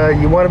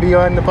 You want to be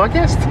on the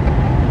podcast?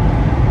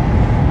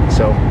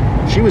 So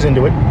she was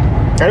into it,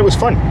 and it was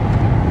fun.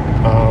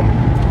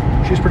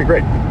 She was pretty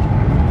great.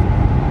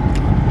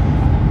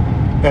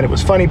 And it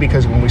was funny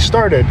because when we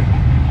started,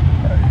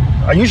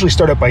 I usually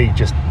start out by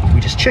we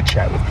just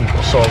chit-chat with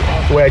people. So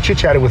the way I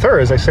chit-chatted with her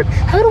is I said,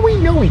 how do we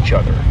know each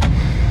other?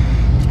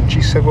 And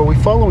she said, well, we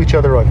follow each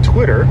other on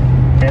Twitter,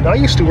 and I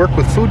used to work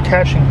with food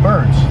caching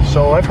birds,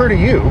 so I've heard of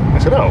you. I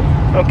said, oh,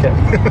 okay.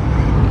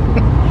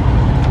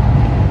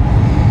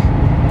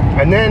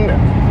 And then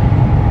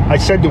I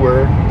said to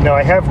her, now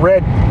I have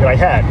read, that I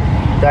had,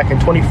 back in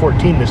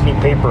 2014, this neat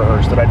paper of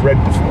hers that I'd read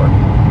before.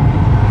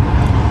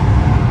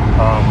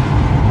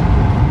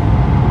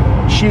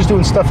 She's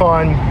doing stuff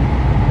on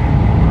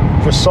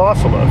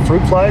Drosophila,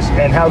 fruit flies,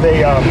 and how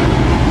they,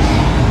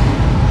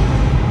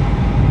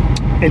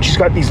 and she's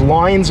got these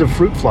lines of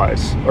fruit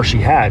flies, or she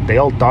had. They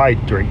all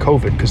died during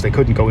COVID because they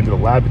couldn't go into the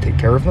lab to take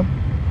care of them.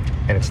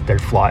 And they're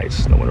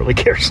flies. No one really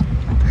cares.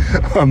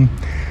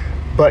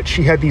 But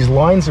she had these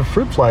lines of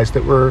fruit flies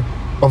that were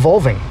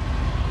evolving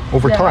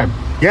over time.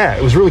 Yeah,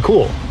 it was really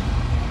cool.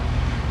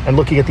 And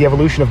looking at the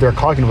evolution of their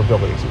cognitive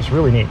abilities, it was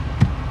really neat.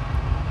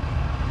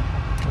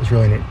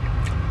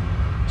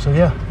 So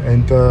yeah,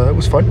 and it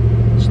was fun.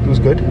 It was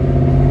good.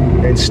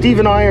 And Steve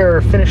and I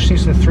are finished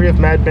season 3 of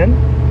Mad Men.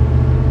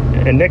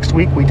 And next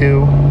week we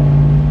do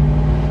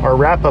our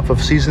wrap-up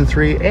of season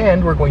 3,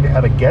 and we're going to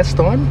have a guest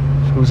on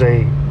who's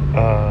a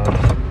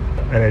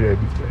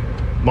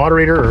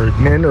moderator or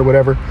admin or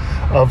whatever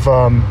of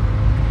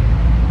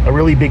a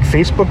really big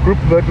Facebook group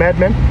about Mad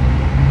Men.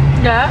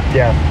 Yeah.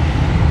 Yeah.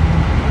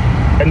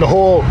 And the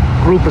whole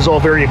group is all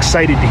very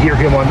excited to hear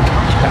him on the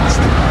podcast.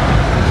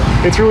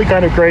 It's really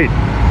kind of great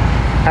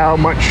how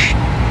much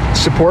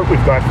support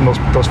we've got from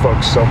those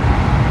folks. So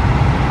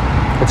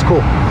it's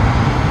cool.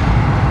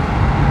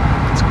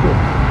 It's cool.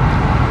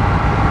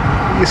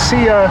 You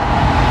see,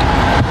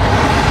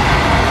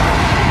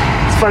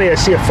 it's funny, I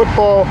see a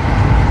football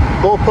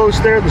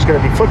goalpost there. There's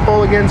going to be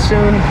football again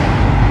soon.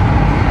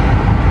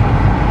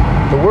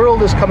 The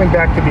world is coming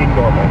back to being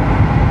normal.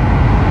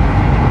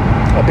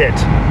 A bit.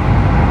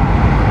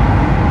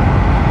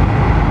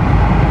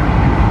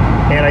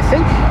 And I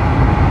think,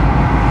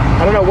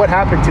 I don't know what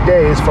happened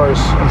today as far as,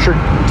 I'm sure,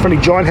 it's funny,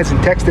 John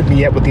hasn't texted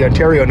me yet with the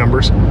Ontario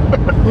numbers.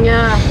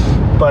 Yeah.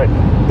 But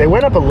they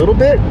went up a little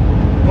bit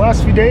the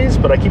last few days,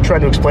 but I keep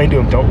trying to explain to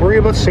him, don't worry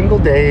about single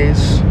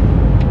days.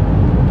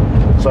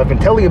 So I've been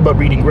telling him about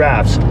reading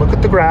graphs. Look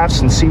at the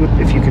graphs and see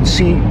if you can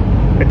see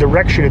a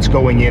direction it's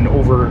going in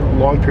over a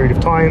long period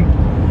of time.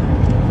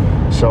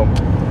 So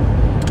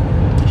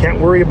you can't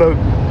worry about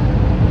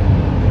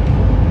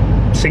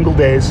single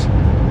days,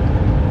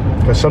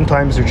 because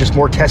sometimes there's just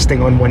more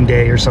testing on one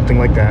day or something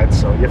like that.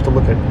 So you have to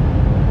look at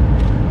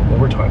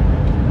over time.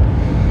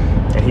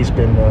 And he's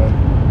been,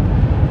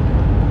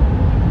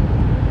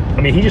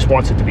 he just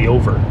wants it to be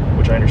over,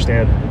 which I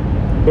understand.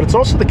 But it's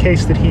also the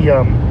case that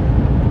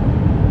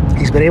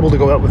he's been able to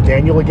go out with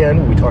Daniel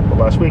again, we talked about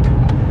last week,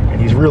 and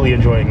he's really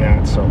enjoying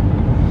that. So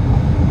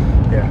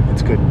yeah,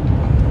 it's good.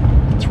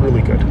 It's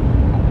really good.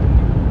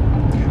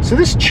 So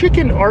this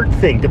chicken art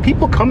thing, do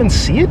people come and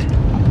see it?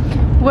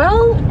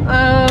 Well,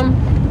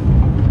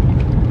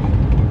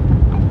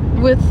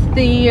 with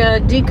the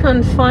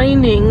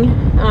deconfining,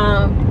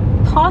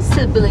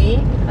 possibly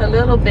a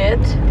little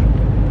bit,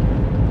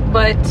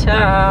 but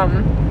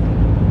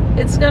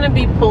it's going to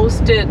be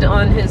posted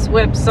on his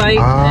website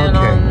and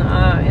on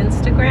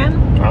Instagram.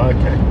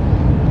 Okay.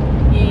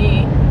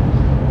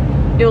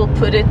 He'll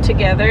put it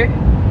together.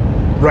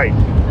 Right.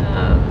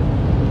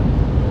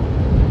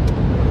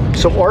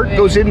 So art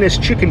goes in this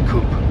chicken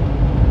coop.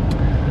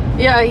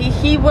 Yeah,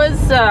 he was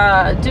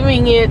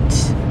doing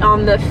it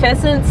on the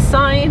pheasant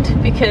side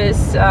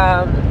because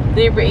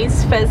they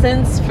raise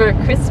pheasants for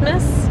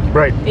Christmas.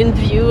 Right. In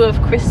view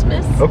of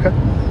Christmas. Okay.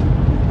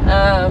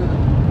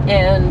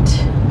 And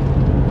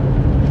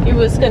he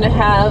was going to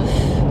have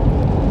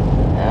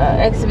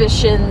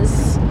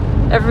exhibitions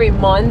every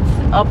month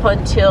up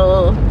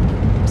until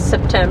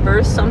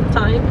September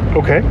sometime.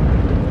 Okay.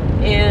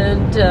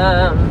 And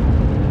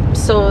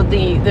so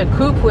the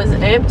coop was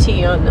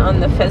empty on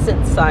the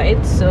pheasant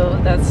side, so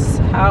that's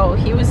how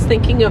he was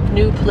thinking of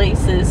new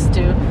places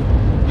to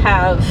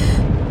have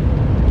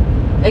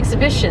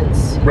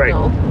exhibitions, you right.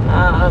 know,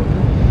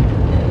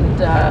 and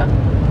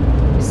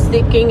was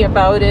thinking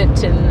about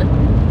it and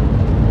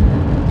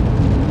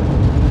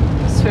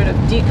sort of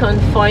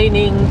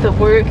deconfining the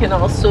work and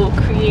also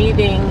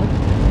creating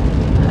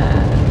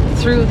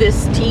through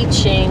this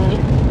teaching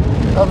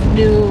of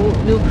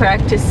new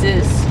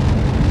practices,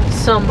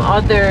 some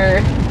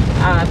other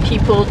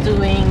people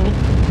doing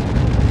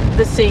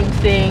the same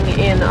thing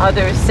in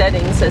other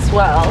settings as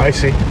well. I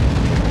see.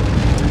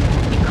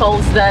 He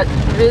calls that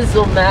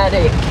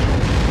rhizomatic,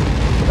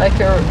 like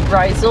a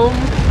rhizome,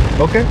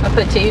 okay, a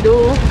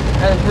potato,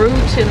 a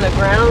root in the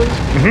ground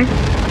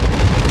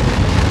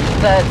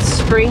that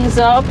springs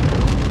up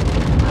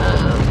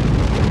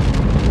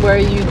where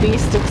you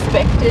least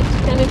expect it,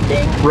 kind of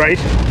thing. Right.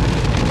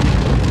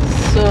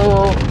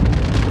 So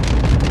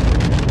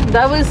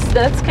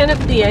that's kind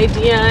of the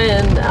idea,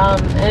 and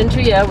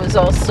Andrea was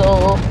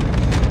also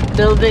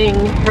building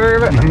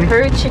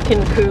her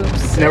chicken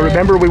coops. Now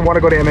remember, we want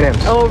to go to M&M's.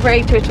 Oh,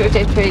 right.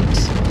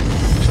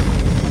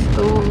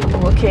 Oh,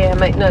 okay, I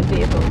might not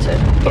be able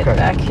to get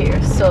back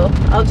here, so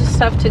I'll just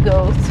have to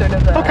go sort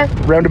of a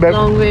roundabout,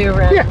 long way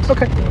around. Yeah,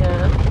 okay.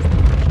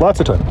 Yeah. Lots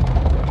of time.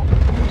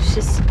 It's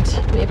just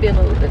maybe a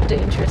little bit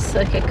dangerous.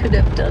 Like, I could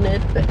have done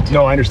it, but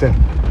no, I understand.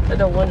 I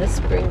don't want to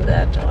spring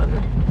that on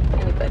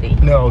anybody.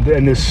 No,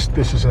 and this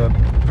is a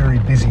very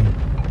busy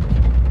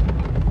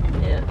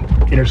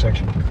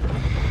intersection.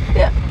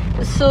 Yeah.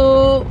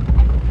 So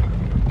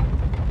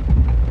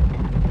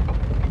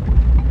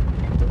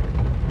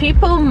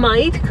people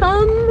might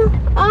come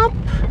up.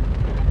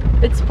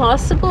 It's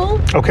possible.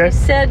 Okay. He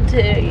said,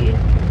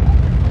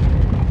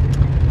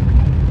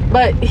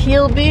 but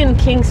he'll be in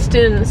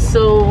Kingston,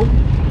 so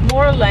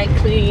more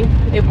likely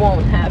it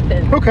won't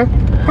happen. Okay.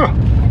 Huh.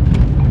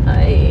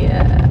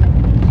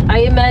 I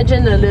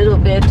imagine a little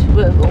bit.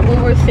 We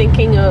were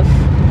thinking of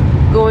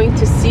going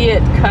to see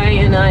it, Kai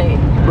and I.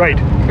 Right.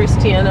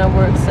 Christiana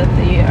works at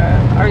the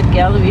Art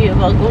Gallery of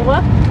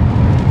Algoma,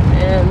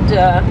 and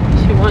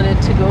she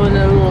wanted to go on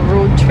a little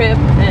road trip,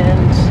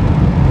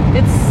 and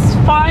it's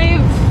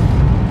five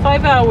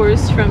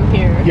hours from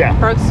here. Yeah.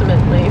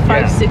 Approximately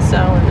 5-6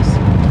 hours.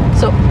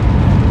 So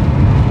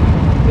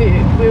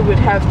we would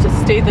have to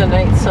stay the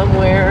night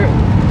somewhere.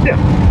 Yeah.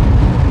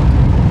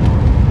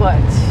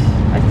 But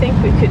I think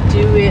we could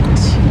do it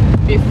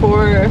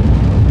before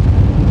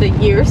the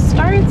year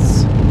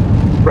starts.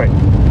 Right.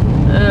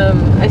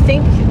 I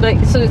think,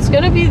 so it's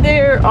going to be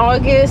there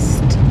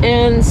August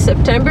and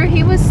September,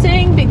 he was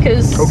saying,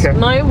 because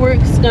my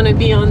work's going to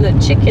be on the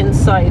chicken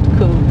side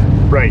coop.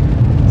 Right.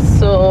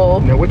 So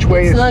now which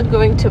way it's not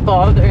going to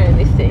bother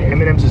anything.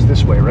 M&M's is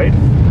this way, right?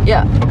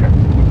 Yeah. Okay.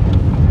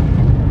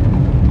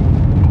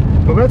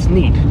 Well, that's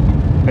neat.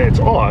 And it's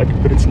odd,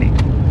 but it's neat.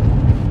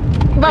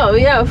 Well,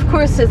 yeah, of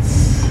course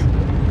it's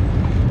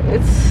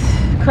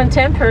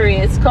contemporary.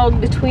 It's called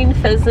Between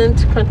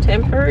Pheasant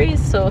Contemporary,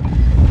 so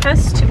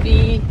has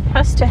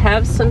to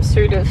have some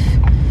sort of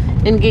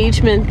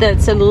engagement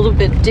that's a little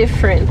bit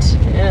different.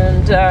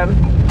 And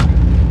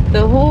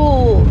the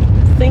whole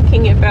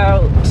thinking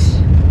about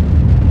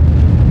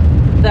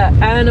the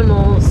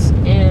animals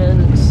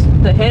and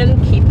the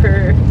hen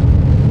keeper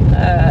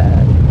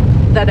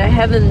that I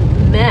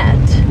haven't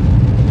met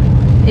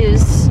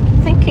is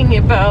thinking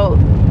about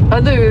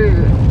other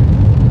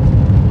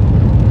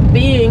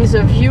beings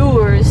or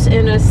viewers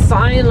in a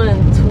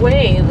silent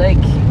way.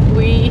 Like,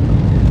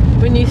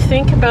 when you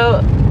think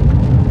about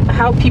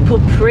how people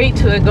pray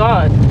to a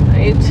god,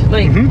 right?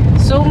 Like,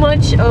 so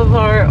much of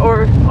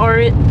our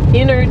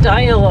inner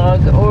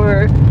dialogue,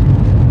 or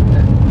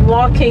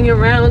walking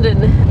around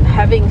and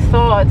having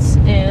thoughts,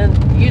 and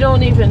you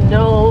don't even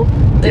know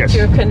that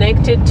you're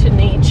connected to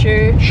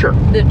nature. Sure.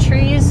 The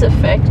trees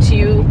affect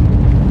you.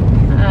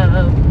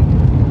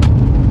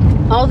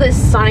 All this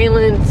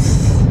silent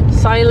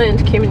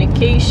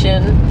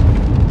communication.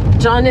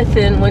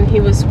 Jonathan, when he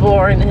was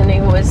born and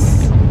he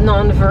was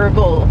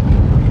nonverbal,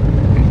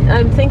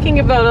 I'm thinking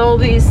about all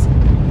these,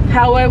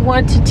 how I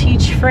want to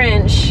teach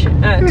French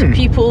to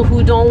people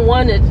who don't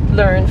want to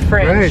learn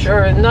French,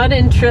 or not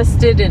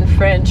interested in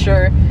French,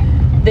 or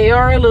they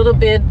are a little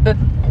bit but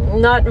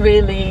not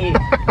really,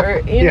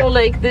 or you know,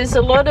 like, there's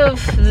a lot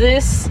of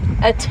this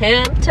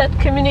attempt at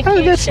communication.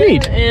 Oh, that's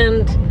neat.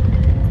 And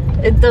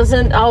it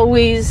doesn't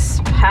always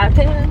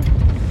happen.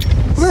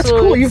 Well, that's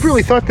cool. You've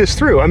really thought this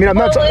through. I mean,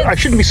 I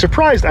shouldn't be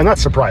surprised. I'm not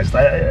surprised.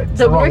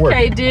 The work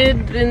I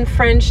did in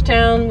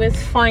Frenchtown with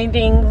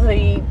finding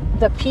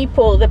the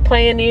people, the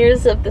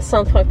pioneers of the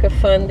Centre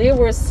Francophone, they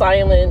were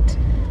silent,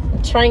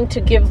 trying to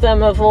give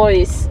them a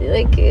voice.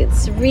 Like,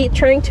 it's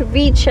trying to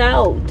reach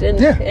out and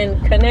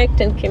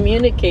connect and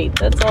communicate.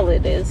 That's all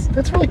it is.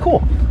 That's really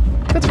cool.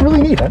 That's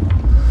really neat, huh?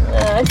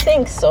 I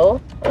think so.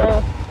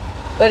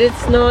 But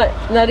it's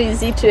not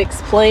easy to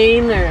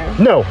explain, or...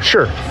 No,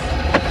 sure.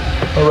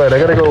 All right, I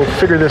gotta go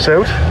figure this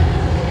out.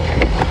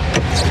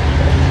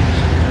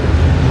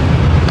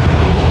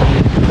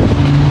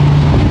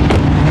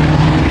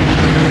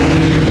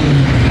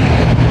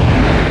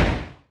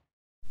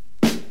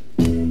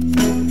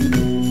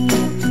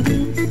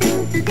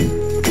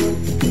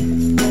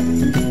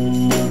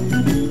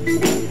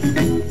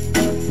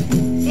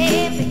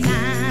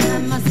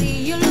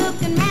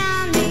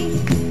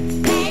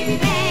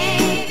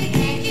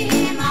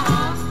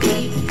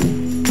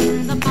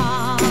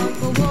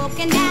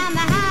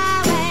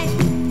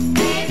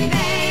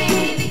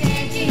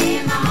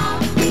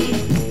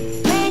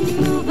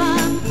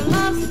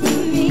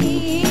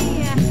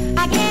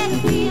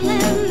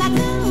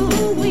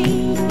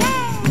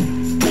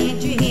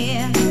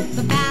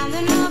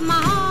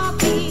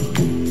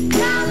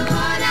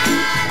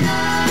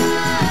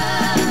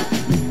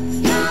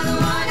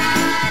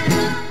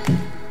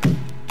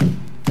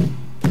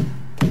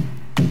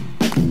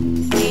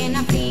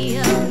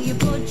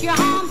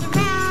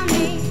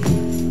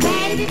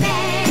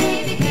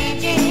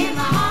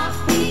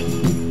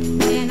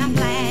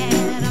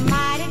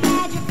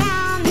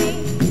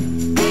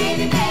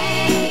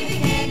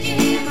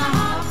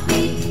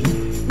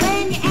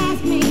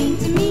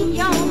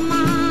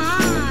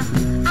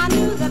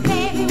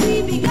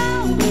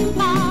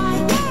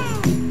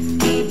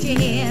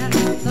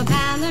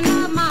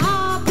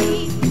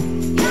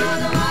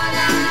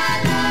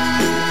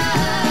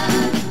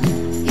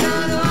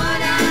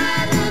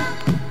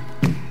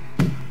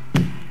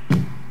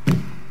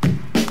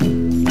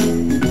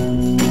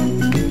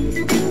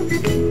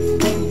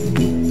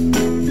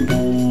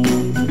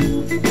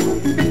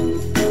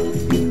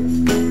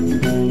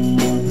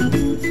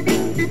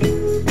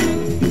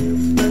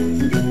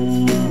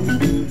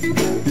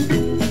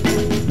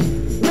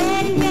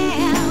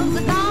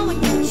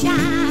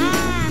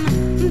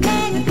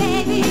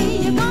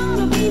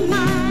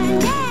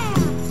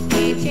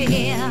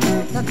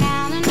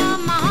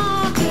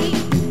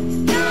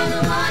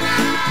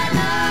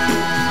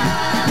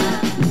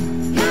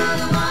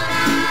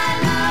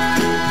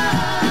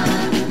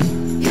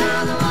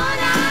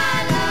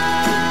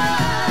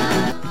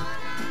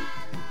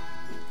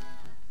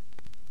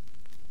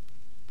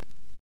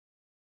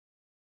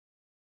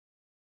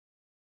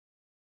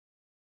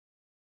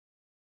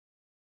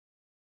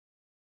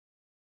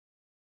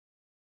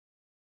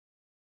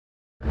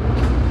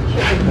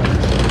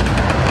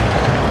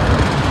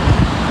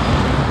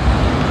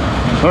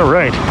 All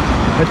right,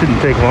 that didn't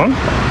take long.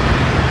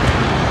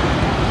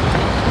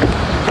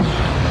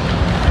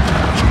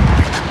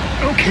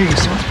 Okay,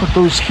 so let's put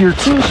those here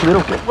too so they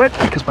don't get wet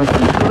because my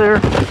feet are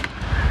there.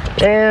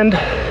 And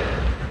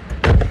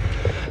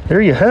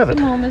there you have it.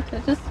 Just a moment, I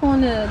just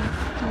want to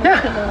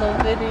make a little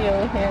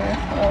video here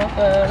of I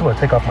just want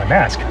to take off my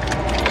mask.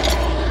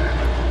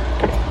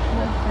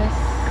 this.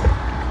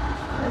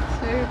 It's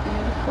very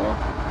beautiful.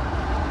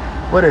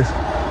 What is?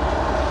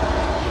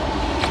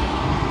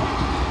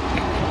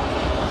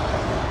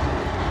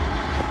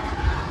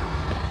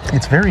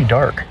 It's very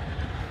dark.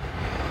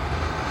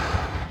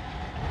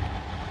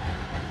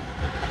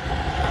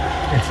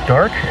 It's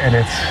dark and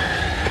it's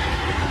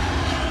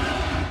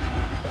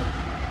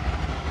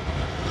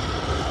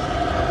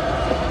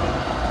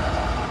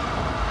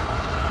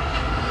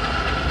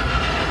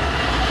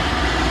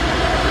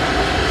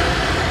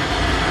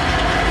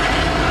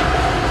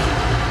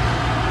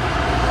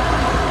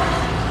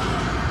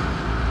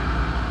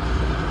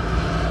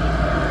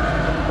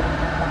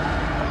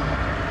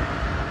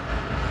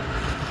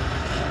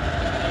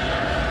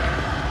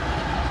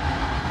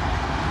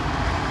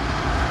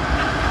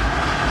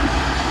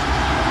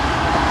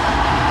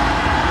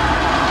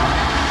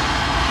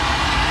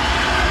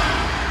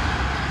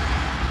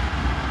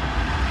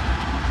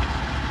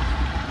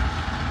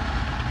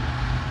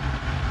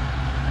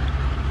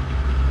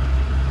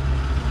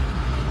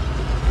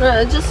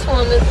I just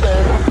wanted this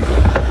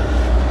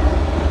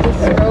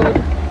road.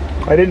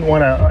 I didn't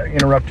want to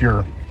interrupt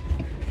your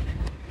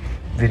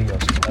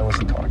videos. I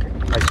wasn't talking.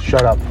 I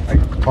shut up. I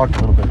talked a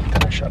little bit,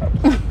 then I shut up.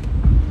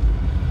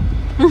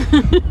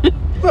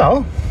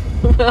 Well,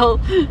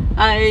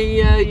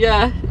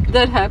 yeah,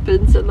 that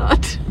happens a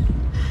lot.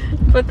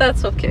 But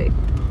that's okay.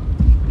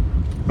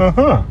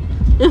 Uh-huh.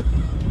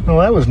 Well,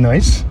 that was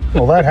nice.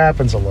 Well, that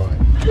happens a lot.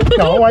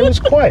 No, I was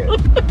quiet.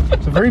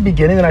 It's the very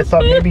beginning, and I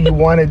thought maybe you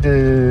wanted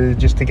to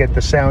just to get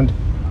the sound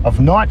of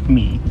not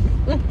me,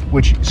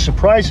 which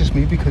surprises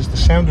me because the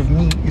sound of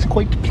me is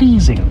quite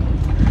pleasing.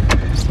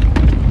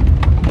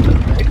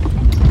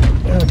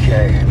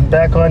 Okay,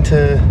 back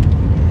onto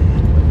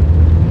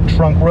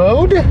Trunk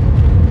Road,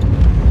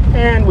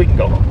 and we can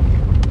go home.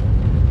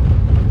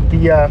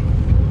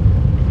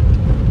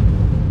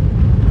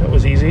 That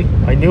was easy.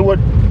 I knew what.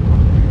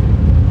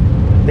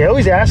 They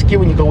always ask you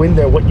when you go in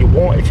there what you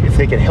want, if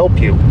they can help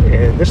you.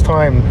 And this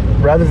time,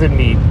 rather than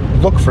me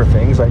look for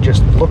things, I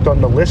just looked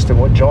on the list and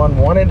what John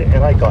wanted,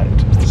 and I got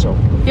it. So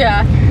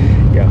yeah.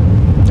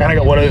 And I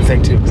got one other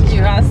thing too. Did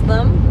you ask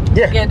them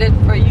to get it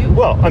for you?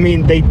 Well, I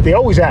mean, they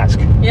always ask.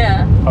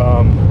 Yeah.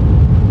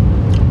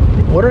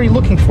 What are you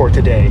looking for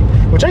today?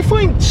 Which I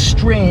find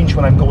strange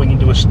when I'm going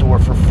into a store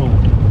for food.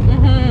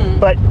 Mm-hmm.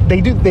 But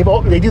they do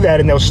that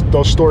in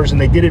those stores,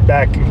 and they did it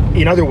back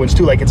in other ones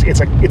too. Like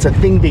it's a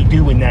thing they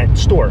do in that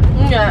store.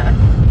 Yeah.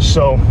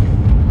 So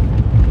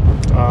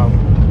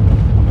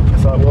I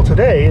thought, well,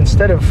 today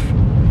instead of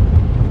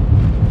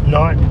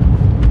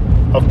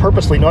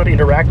purposely not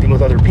interacting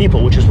with other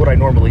people, which is what I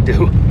normally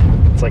do,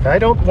 it's like I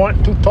don't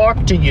want to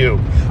talk to you.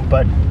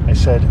 But I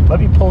said, let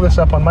me pull this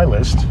up on my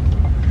list.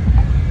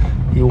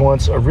 He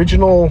wants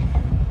original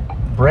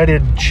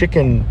breaded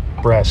chicken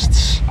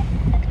breasts.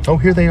 Oh,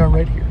 here they are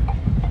right here.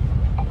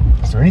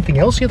 Is there anything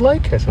else you'd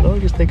like? I said, oh,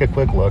 just take a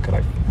quick look. And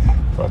I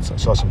thought I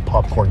saw some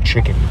popcorn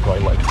chicken you'd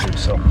probably like too.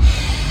 So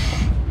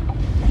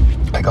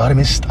I got him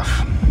his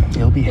stuff.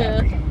 He'll be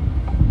happy.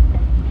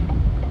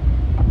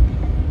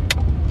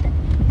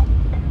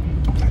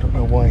 I don't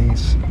know why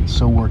he's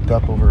so worked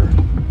up over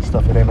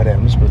stuff at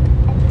M&M's, but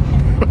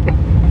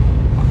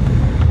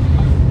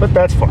but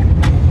that's fine.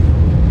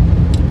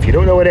 If you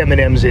don't know what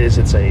M&M's is,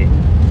 it's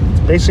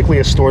basically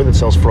a store that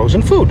sells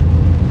frozen food.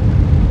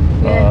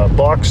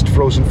 Boxed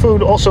frozen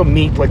food, also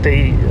meat, like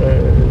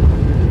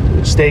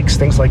steaks,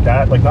 things like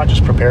that, like not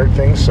just prepared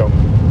things. So,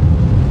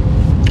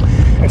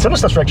 and some of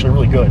the stuff's actually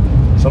really good.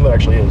 Some of it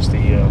actually is.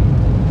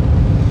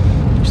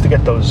 Used to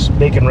get those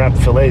bacon wrapped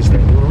fillets there.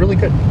 They were really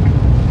good.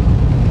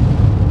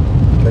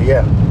 But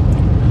yeah,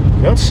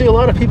 you don't see a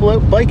lot of people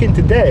out biking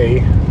today.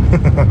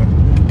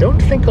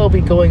 Don't think I'll be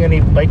going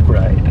any bike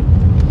ride.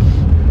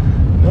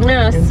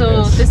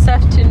 So this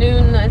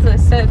afternoon, as I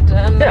said,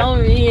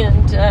 Mallory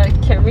and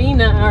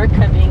Karina are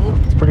coming.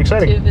 It's pretty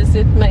exciting to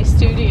visit my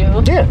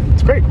studio. Yeah,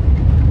 it's great.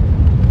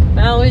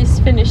 Mallory's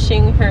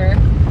finishing her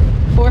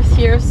 4th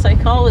year of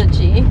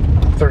psychology.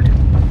 Third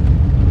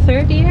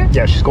year?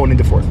 Yeah, she's going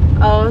into 4th.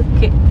 Oh,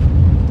 okay.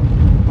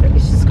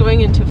 She's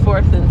going into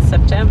 4th in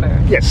September.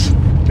 Yes,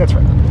 that's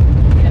right.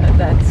 Yeah,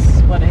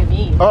 that's what I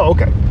mean. Oh,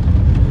 okay.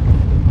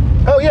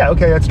 Oh, yeah,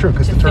 okay, that's true,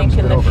 because the term's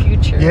been over.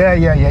 Future.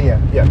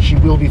 Yeah, she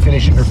will be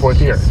finishing her 4th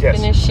year, yes.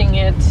 Finishing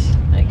it,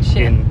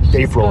 in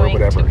April or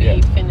whatever, to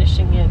be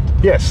finishing it.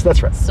 Yes,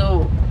 that's right.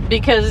 So,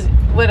 because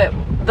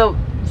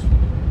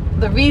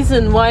the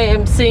reason why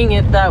I'm saying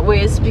it that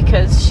way is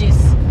because she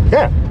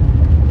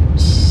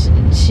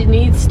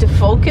needs to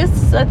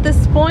focus at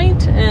this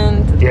point,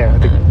 and I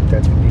think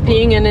that's what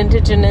being an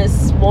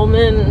Indigenous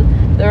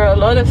woman, there are a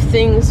lot of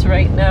things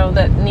right now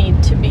that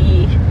need to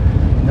be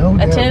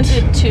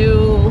attended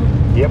to,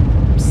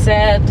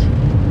 said,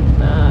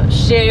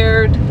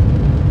 shared,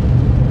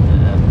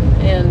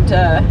 and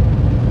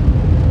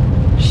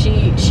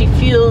she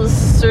feels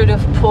sort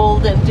of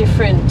pulled in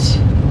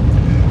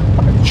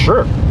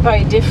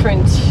by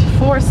different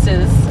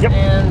forces,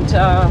 and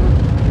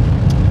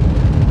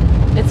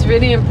it's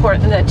really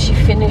important that she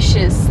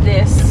finishes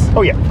this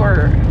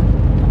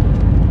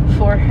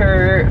for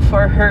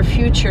her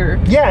future.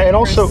 Yeah, and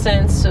also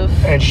sense of,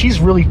 and she's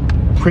really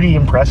pretty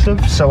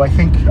impressive, so I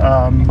think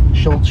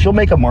she'll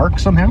make a mark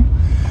somehow.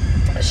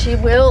 She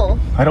will.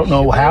 I don't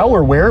know how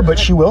or where, but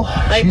she will.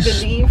 I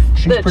believe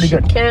she's that pretty she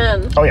good.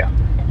 Can. Oh yeah.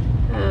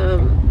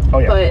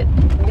 But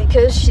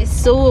because she's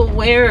so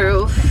aware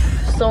of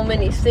so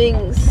many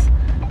things,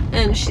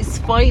 and she's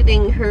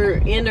fighting her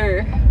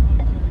inner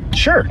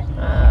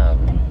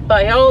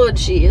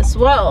biology as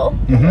well,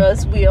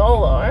 as we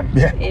all are.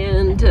 Yeah.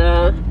 And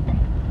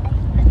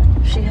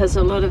she has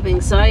a lot of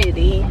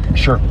anxiety.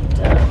 Sure.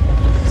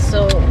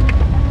 So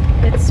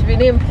it's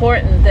really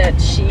important that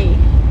she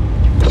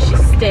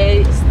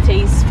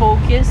stays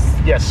focused.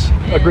 Yes,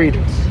 agreed.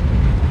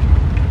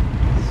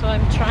 So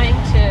I'm trying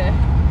to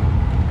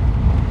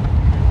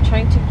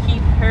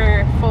keep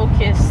her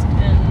focused,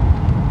 and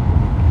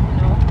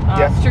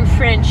through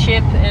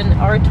friendship and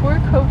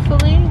artwork,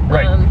 hopefully.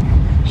 Right.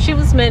 She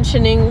was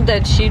mentioning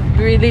that she'd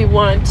really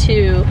want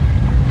to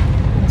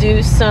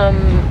do some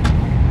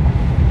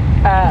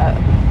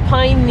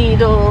pine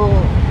needle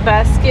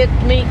basket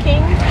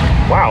making.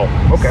 Wow,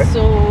 okay.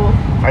 So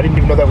I didn't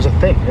even know that was a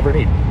thing. Never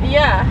need.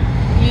 Yeah,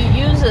 you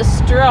use a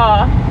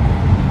straw,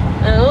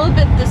 and a little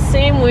bit the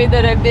same way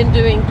that I've been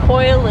doing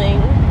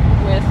coiling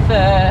with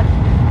that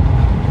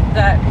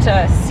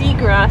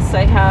seagrass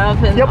I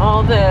have, and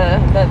all the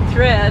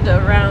thread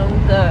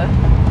around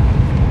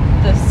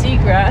the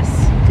seagrass.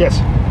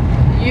 Yes.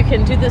 You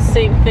can do the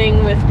same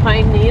thing with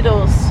pine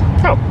needles.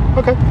 Oh,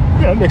 okay.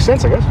 Yeah, that makes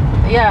sense, I guess.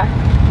 Yeah.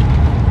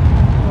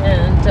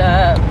 And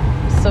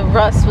so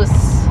Russ was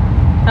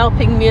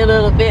helping me a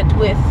little bit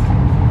with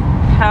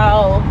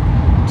how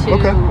to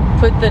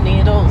put the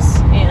needles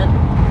in.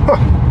 Huh.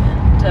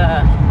 And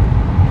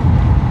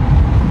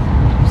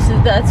so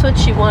that's what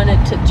she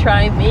wanted to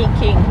try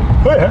making.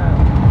 Oh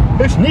yeah,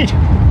 it's neat.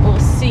 We'll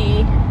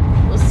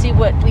see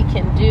what we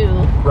can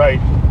do. Right.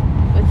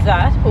 With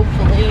that,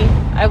 hopefully,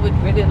 I would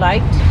really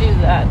like to do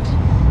that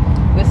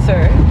with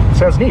her.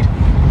 Sounds neat.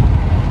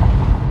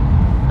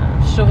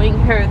 Showing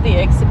her the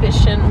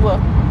exhibition,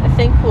 I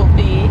think will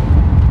be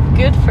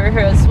good for her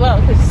as well,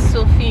 because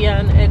Sophie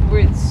Ann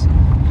Edwards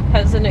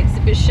has an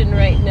exhibition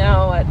right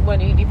now at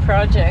 180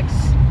 Projects,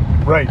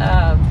 right,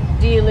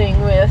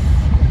 dealing with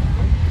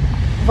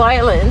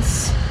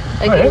violence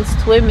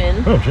against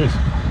women. Oh, jeez.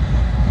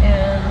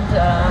 And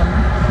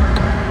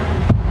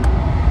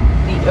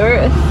the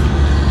earth,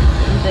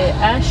 the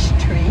ash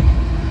tree.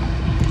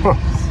 Huh.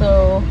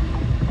 So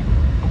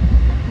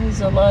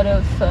there's a lot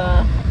of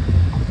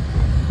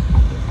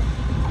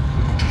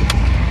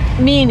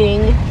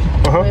meaning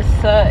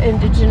with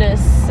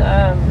indigenous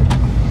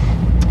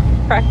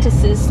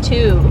practices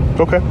too.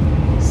 Okay.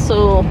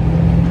 So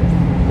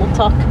we'll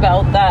talk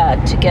about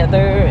that together,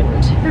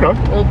 and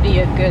it'll be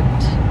a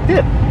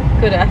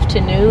good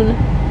afternoon.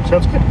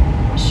 Sounds good.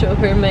 Show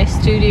her my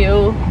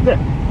studio. Yeah.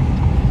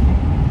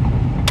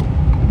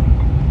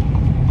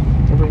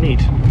 Never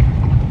neat.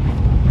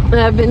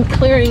 I've been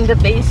clearing the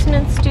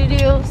basement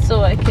studio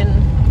so I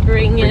can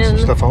bring in some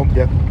stuff home.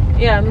 Yeah.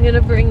 Yeah, I'm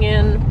gonna bring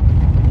in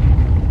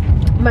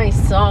my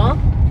saw.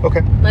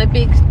 Okay. My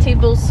big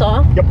table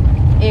saw. Yep.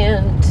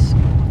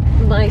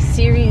 And my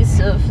series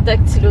of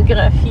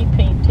dactylography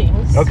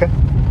paintings. Okay.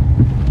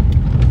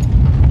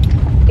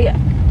 Yeah.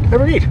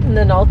 Never need. And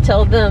then I'll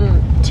tell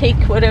them, take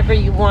whatever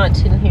you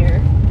want in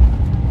here.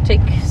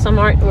 Take some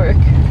artwork.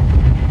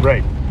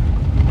 Right.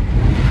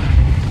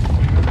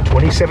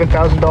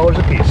 $27,000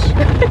 a piece.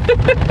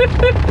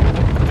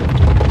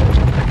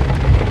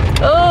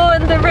 Oh,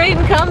 and the rain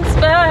comes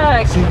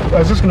back. See, I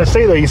was just going to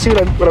say though, you see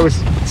what I was,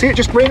 see it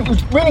just rain, it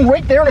was raining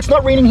right there and it's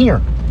not raining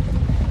here.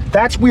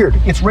 That's weird.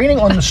 It's raining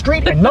on the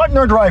street and not in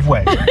our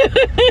driveway.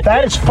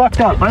 That is fucked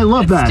up. I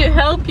love that. It's to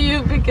help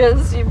you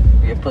because you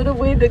put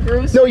away the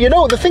groceries. No, you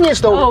know, the thing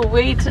is though... Oh,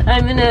 wait.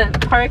 I'm in a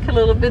park a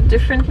little bit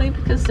differently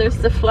because there's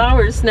the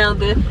flowers now.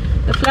 The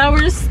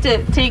flowers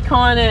take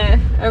on a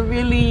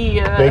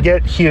really... they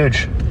get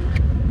huge.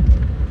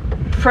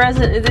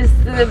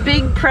 The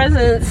big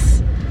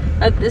presence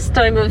at this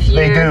time of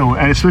year. They do,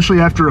 and especially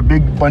after a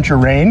big bunch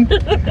of rain.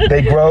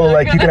 They grow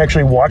like you can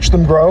actually watch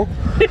them grow.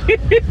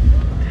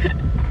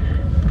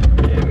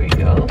 There we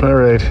go. All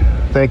right.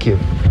 Thank you.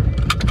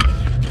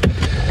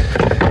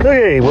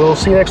 Okay, we'll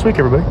see you next week,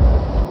 everybody.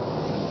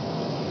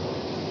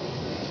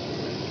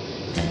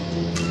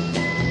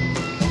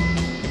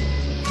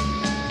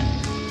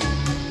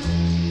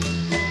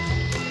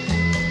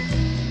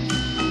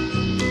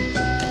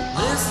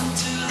 Listen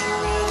to the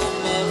rhythm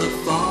of the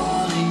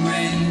falling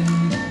rain,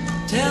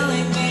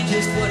 telling me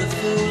just what a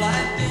fool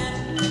I've been.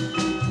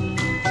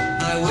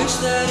 I wish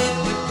that it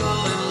would go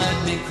and let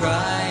me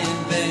cry in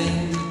vain,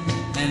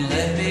 and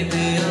let me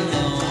be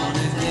alone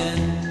again.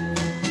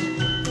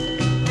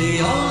 The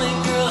only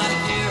girl I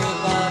care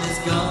about is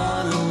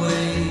gone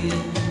away,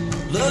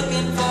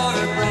 looking for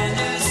a brand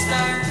new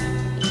start.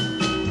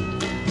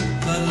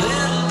 But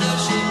little does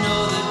she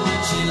know that when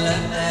she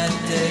left that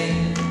day,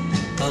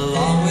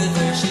 along with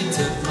her she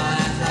took my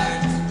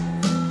heart.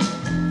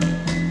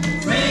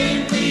 Rain,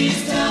 please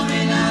tell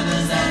me now,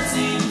 does that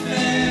seem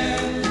fair?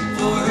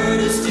 For her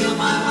to steal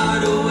my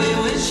heart away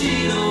when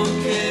she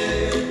don't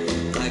care.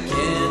 I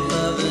can't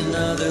love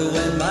another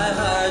when my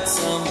heart's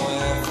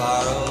somewhere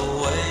far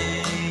away.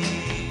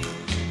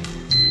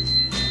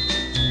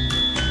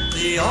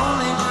 The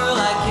only girl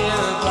I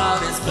care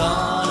about is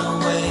gone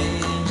away,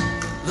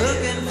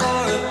 looking for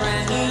a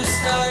brand new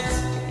start.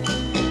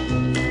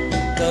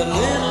 But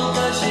little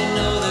does she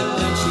know that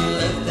when she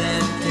left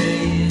that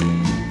day,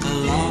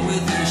 along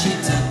with her she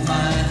took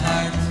my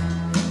heart.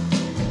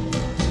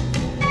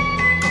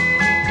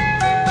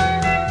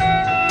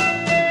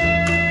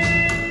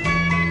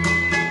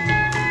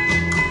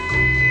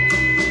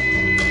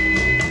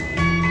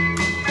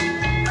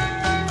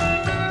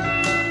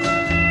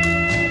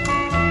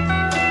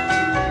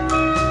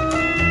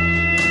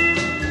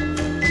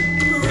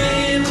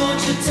 Rain,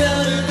 won't you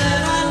tell her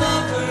that I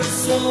love her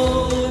so?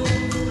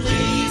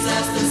 Please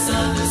ask the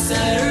sun to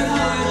set her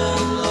heart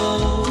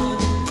aglow.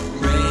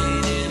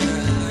 Rain in her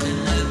heart and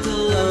let the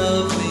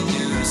love we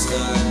knew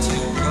start to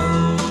grow.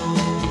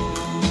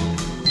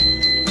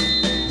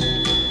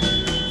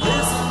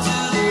 Listen to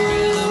the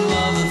rhythm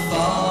of the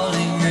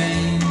falling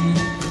rain,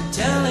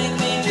 telling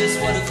me just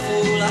what a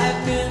fool I've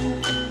been.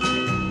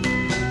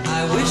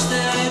 I wish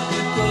that it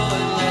would go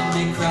and let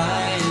me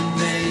cry in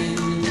vain,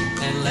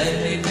 and let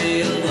me be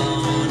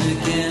alone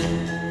again.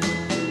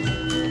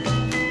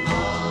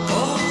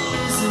 Oh,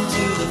 listen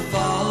to the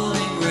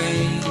falling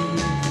rain.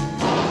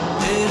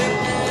 Pitter,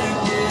 patter,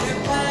 pitter,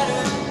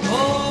 patter. Oh,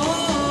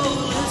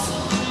 listen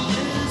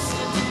to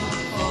the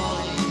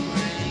falling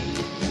rain.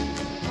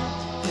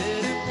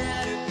 Pitter,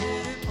 patter,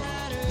 pitter,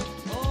 patter.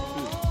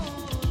 Oh,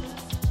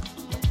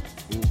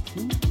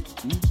 Beaucoup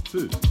ou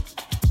peu.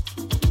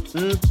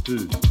 Un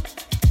peu.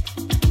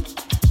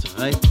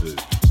 Très peu.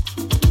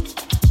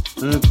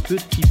 Un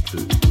petit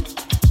peu.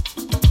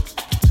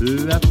 Peu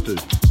à peu.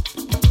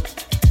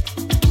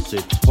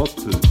 C'est trop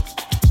peu.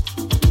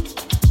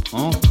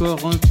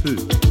 Encore un peu.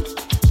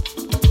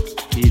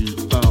 Il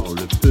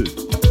parle peu.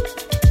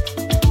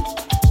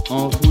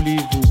 En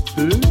voulez-vous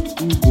peu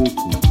ou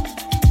beaucoup?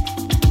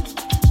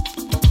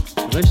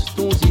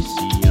 Restons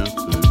ici un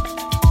peu.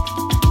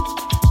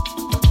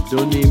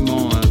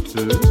 Donnez-moi un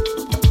peu.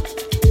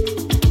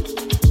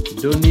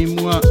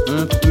 Donnez-moi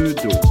un peu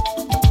d'eau.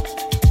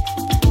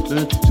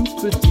 Un tout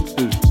petit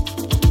peu.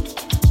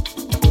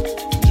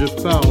 Je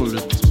parle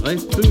très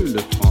peu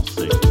le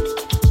français.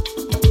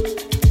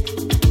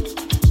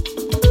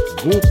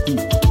 Beaucoup.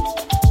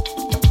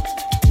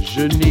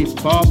 Je n'ai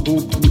pas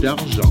beaucoup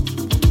d'argent.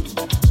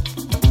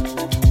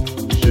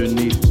 Je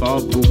n'ai pas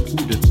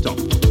beaucoup de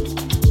temps.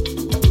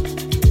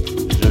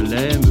 Je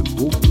l'aime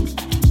beaucoup.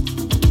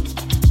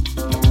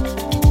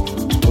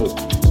 Trop.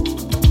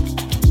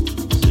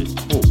 C'est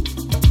trop.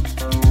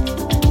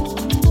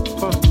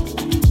 Pas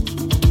trop.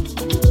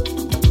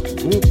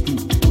 Beaucoup.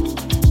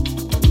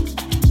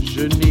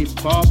 Je n'ai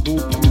pas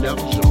beaucoup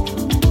d'argent.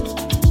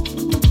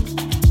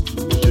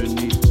 Je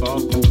n'ai pas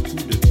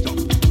beaucoup de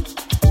temps.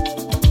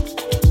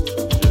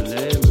 Je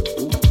l'aime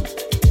beaucoup.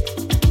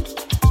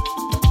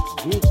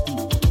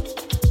 Beaucoup.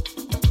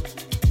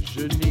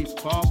 Je n'ai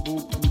pas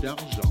beaucoup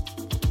d'argent.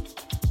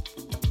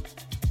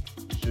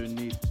 Je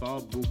n'ai pas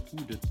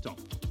beaucoup de temps.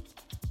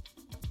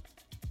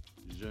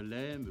 Je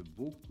l'aime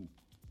beaucoup.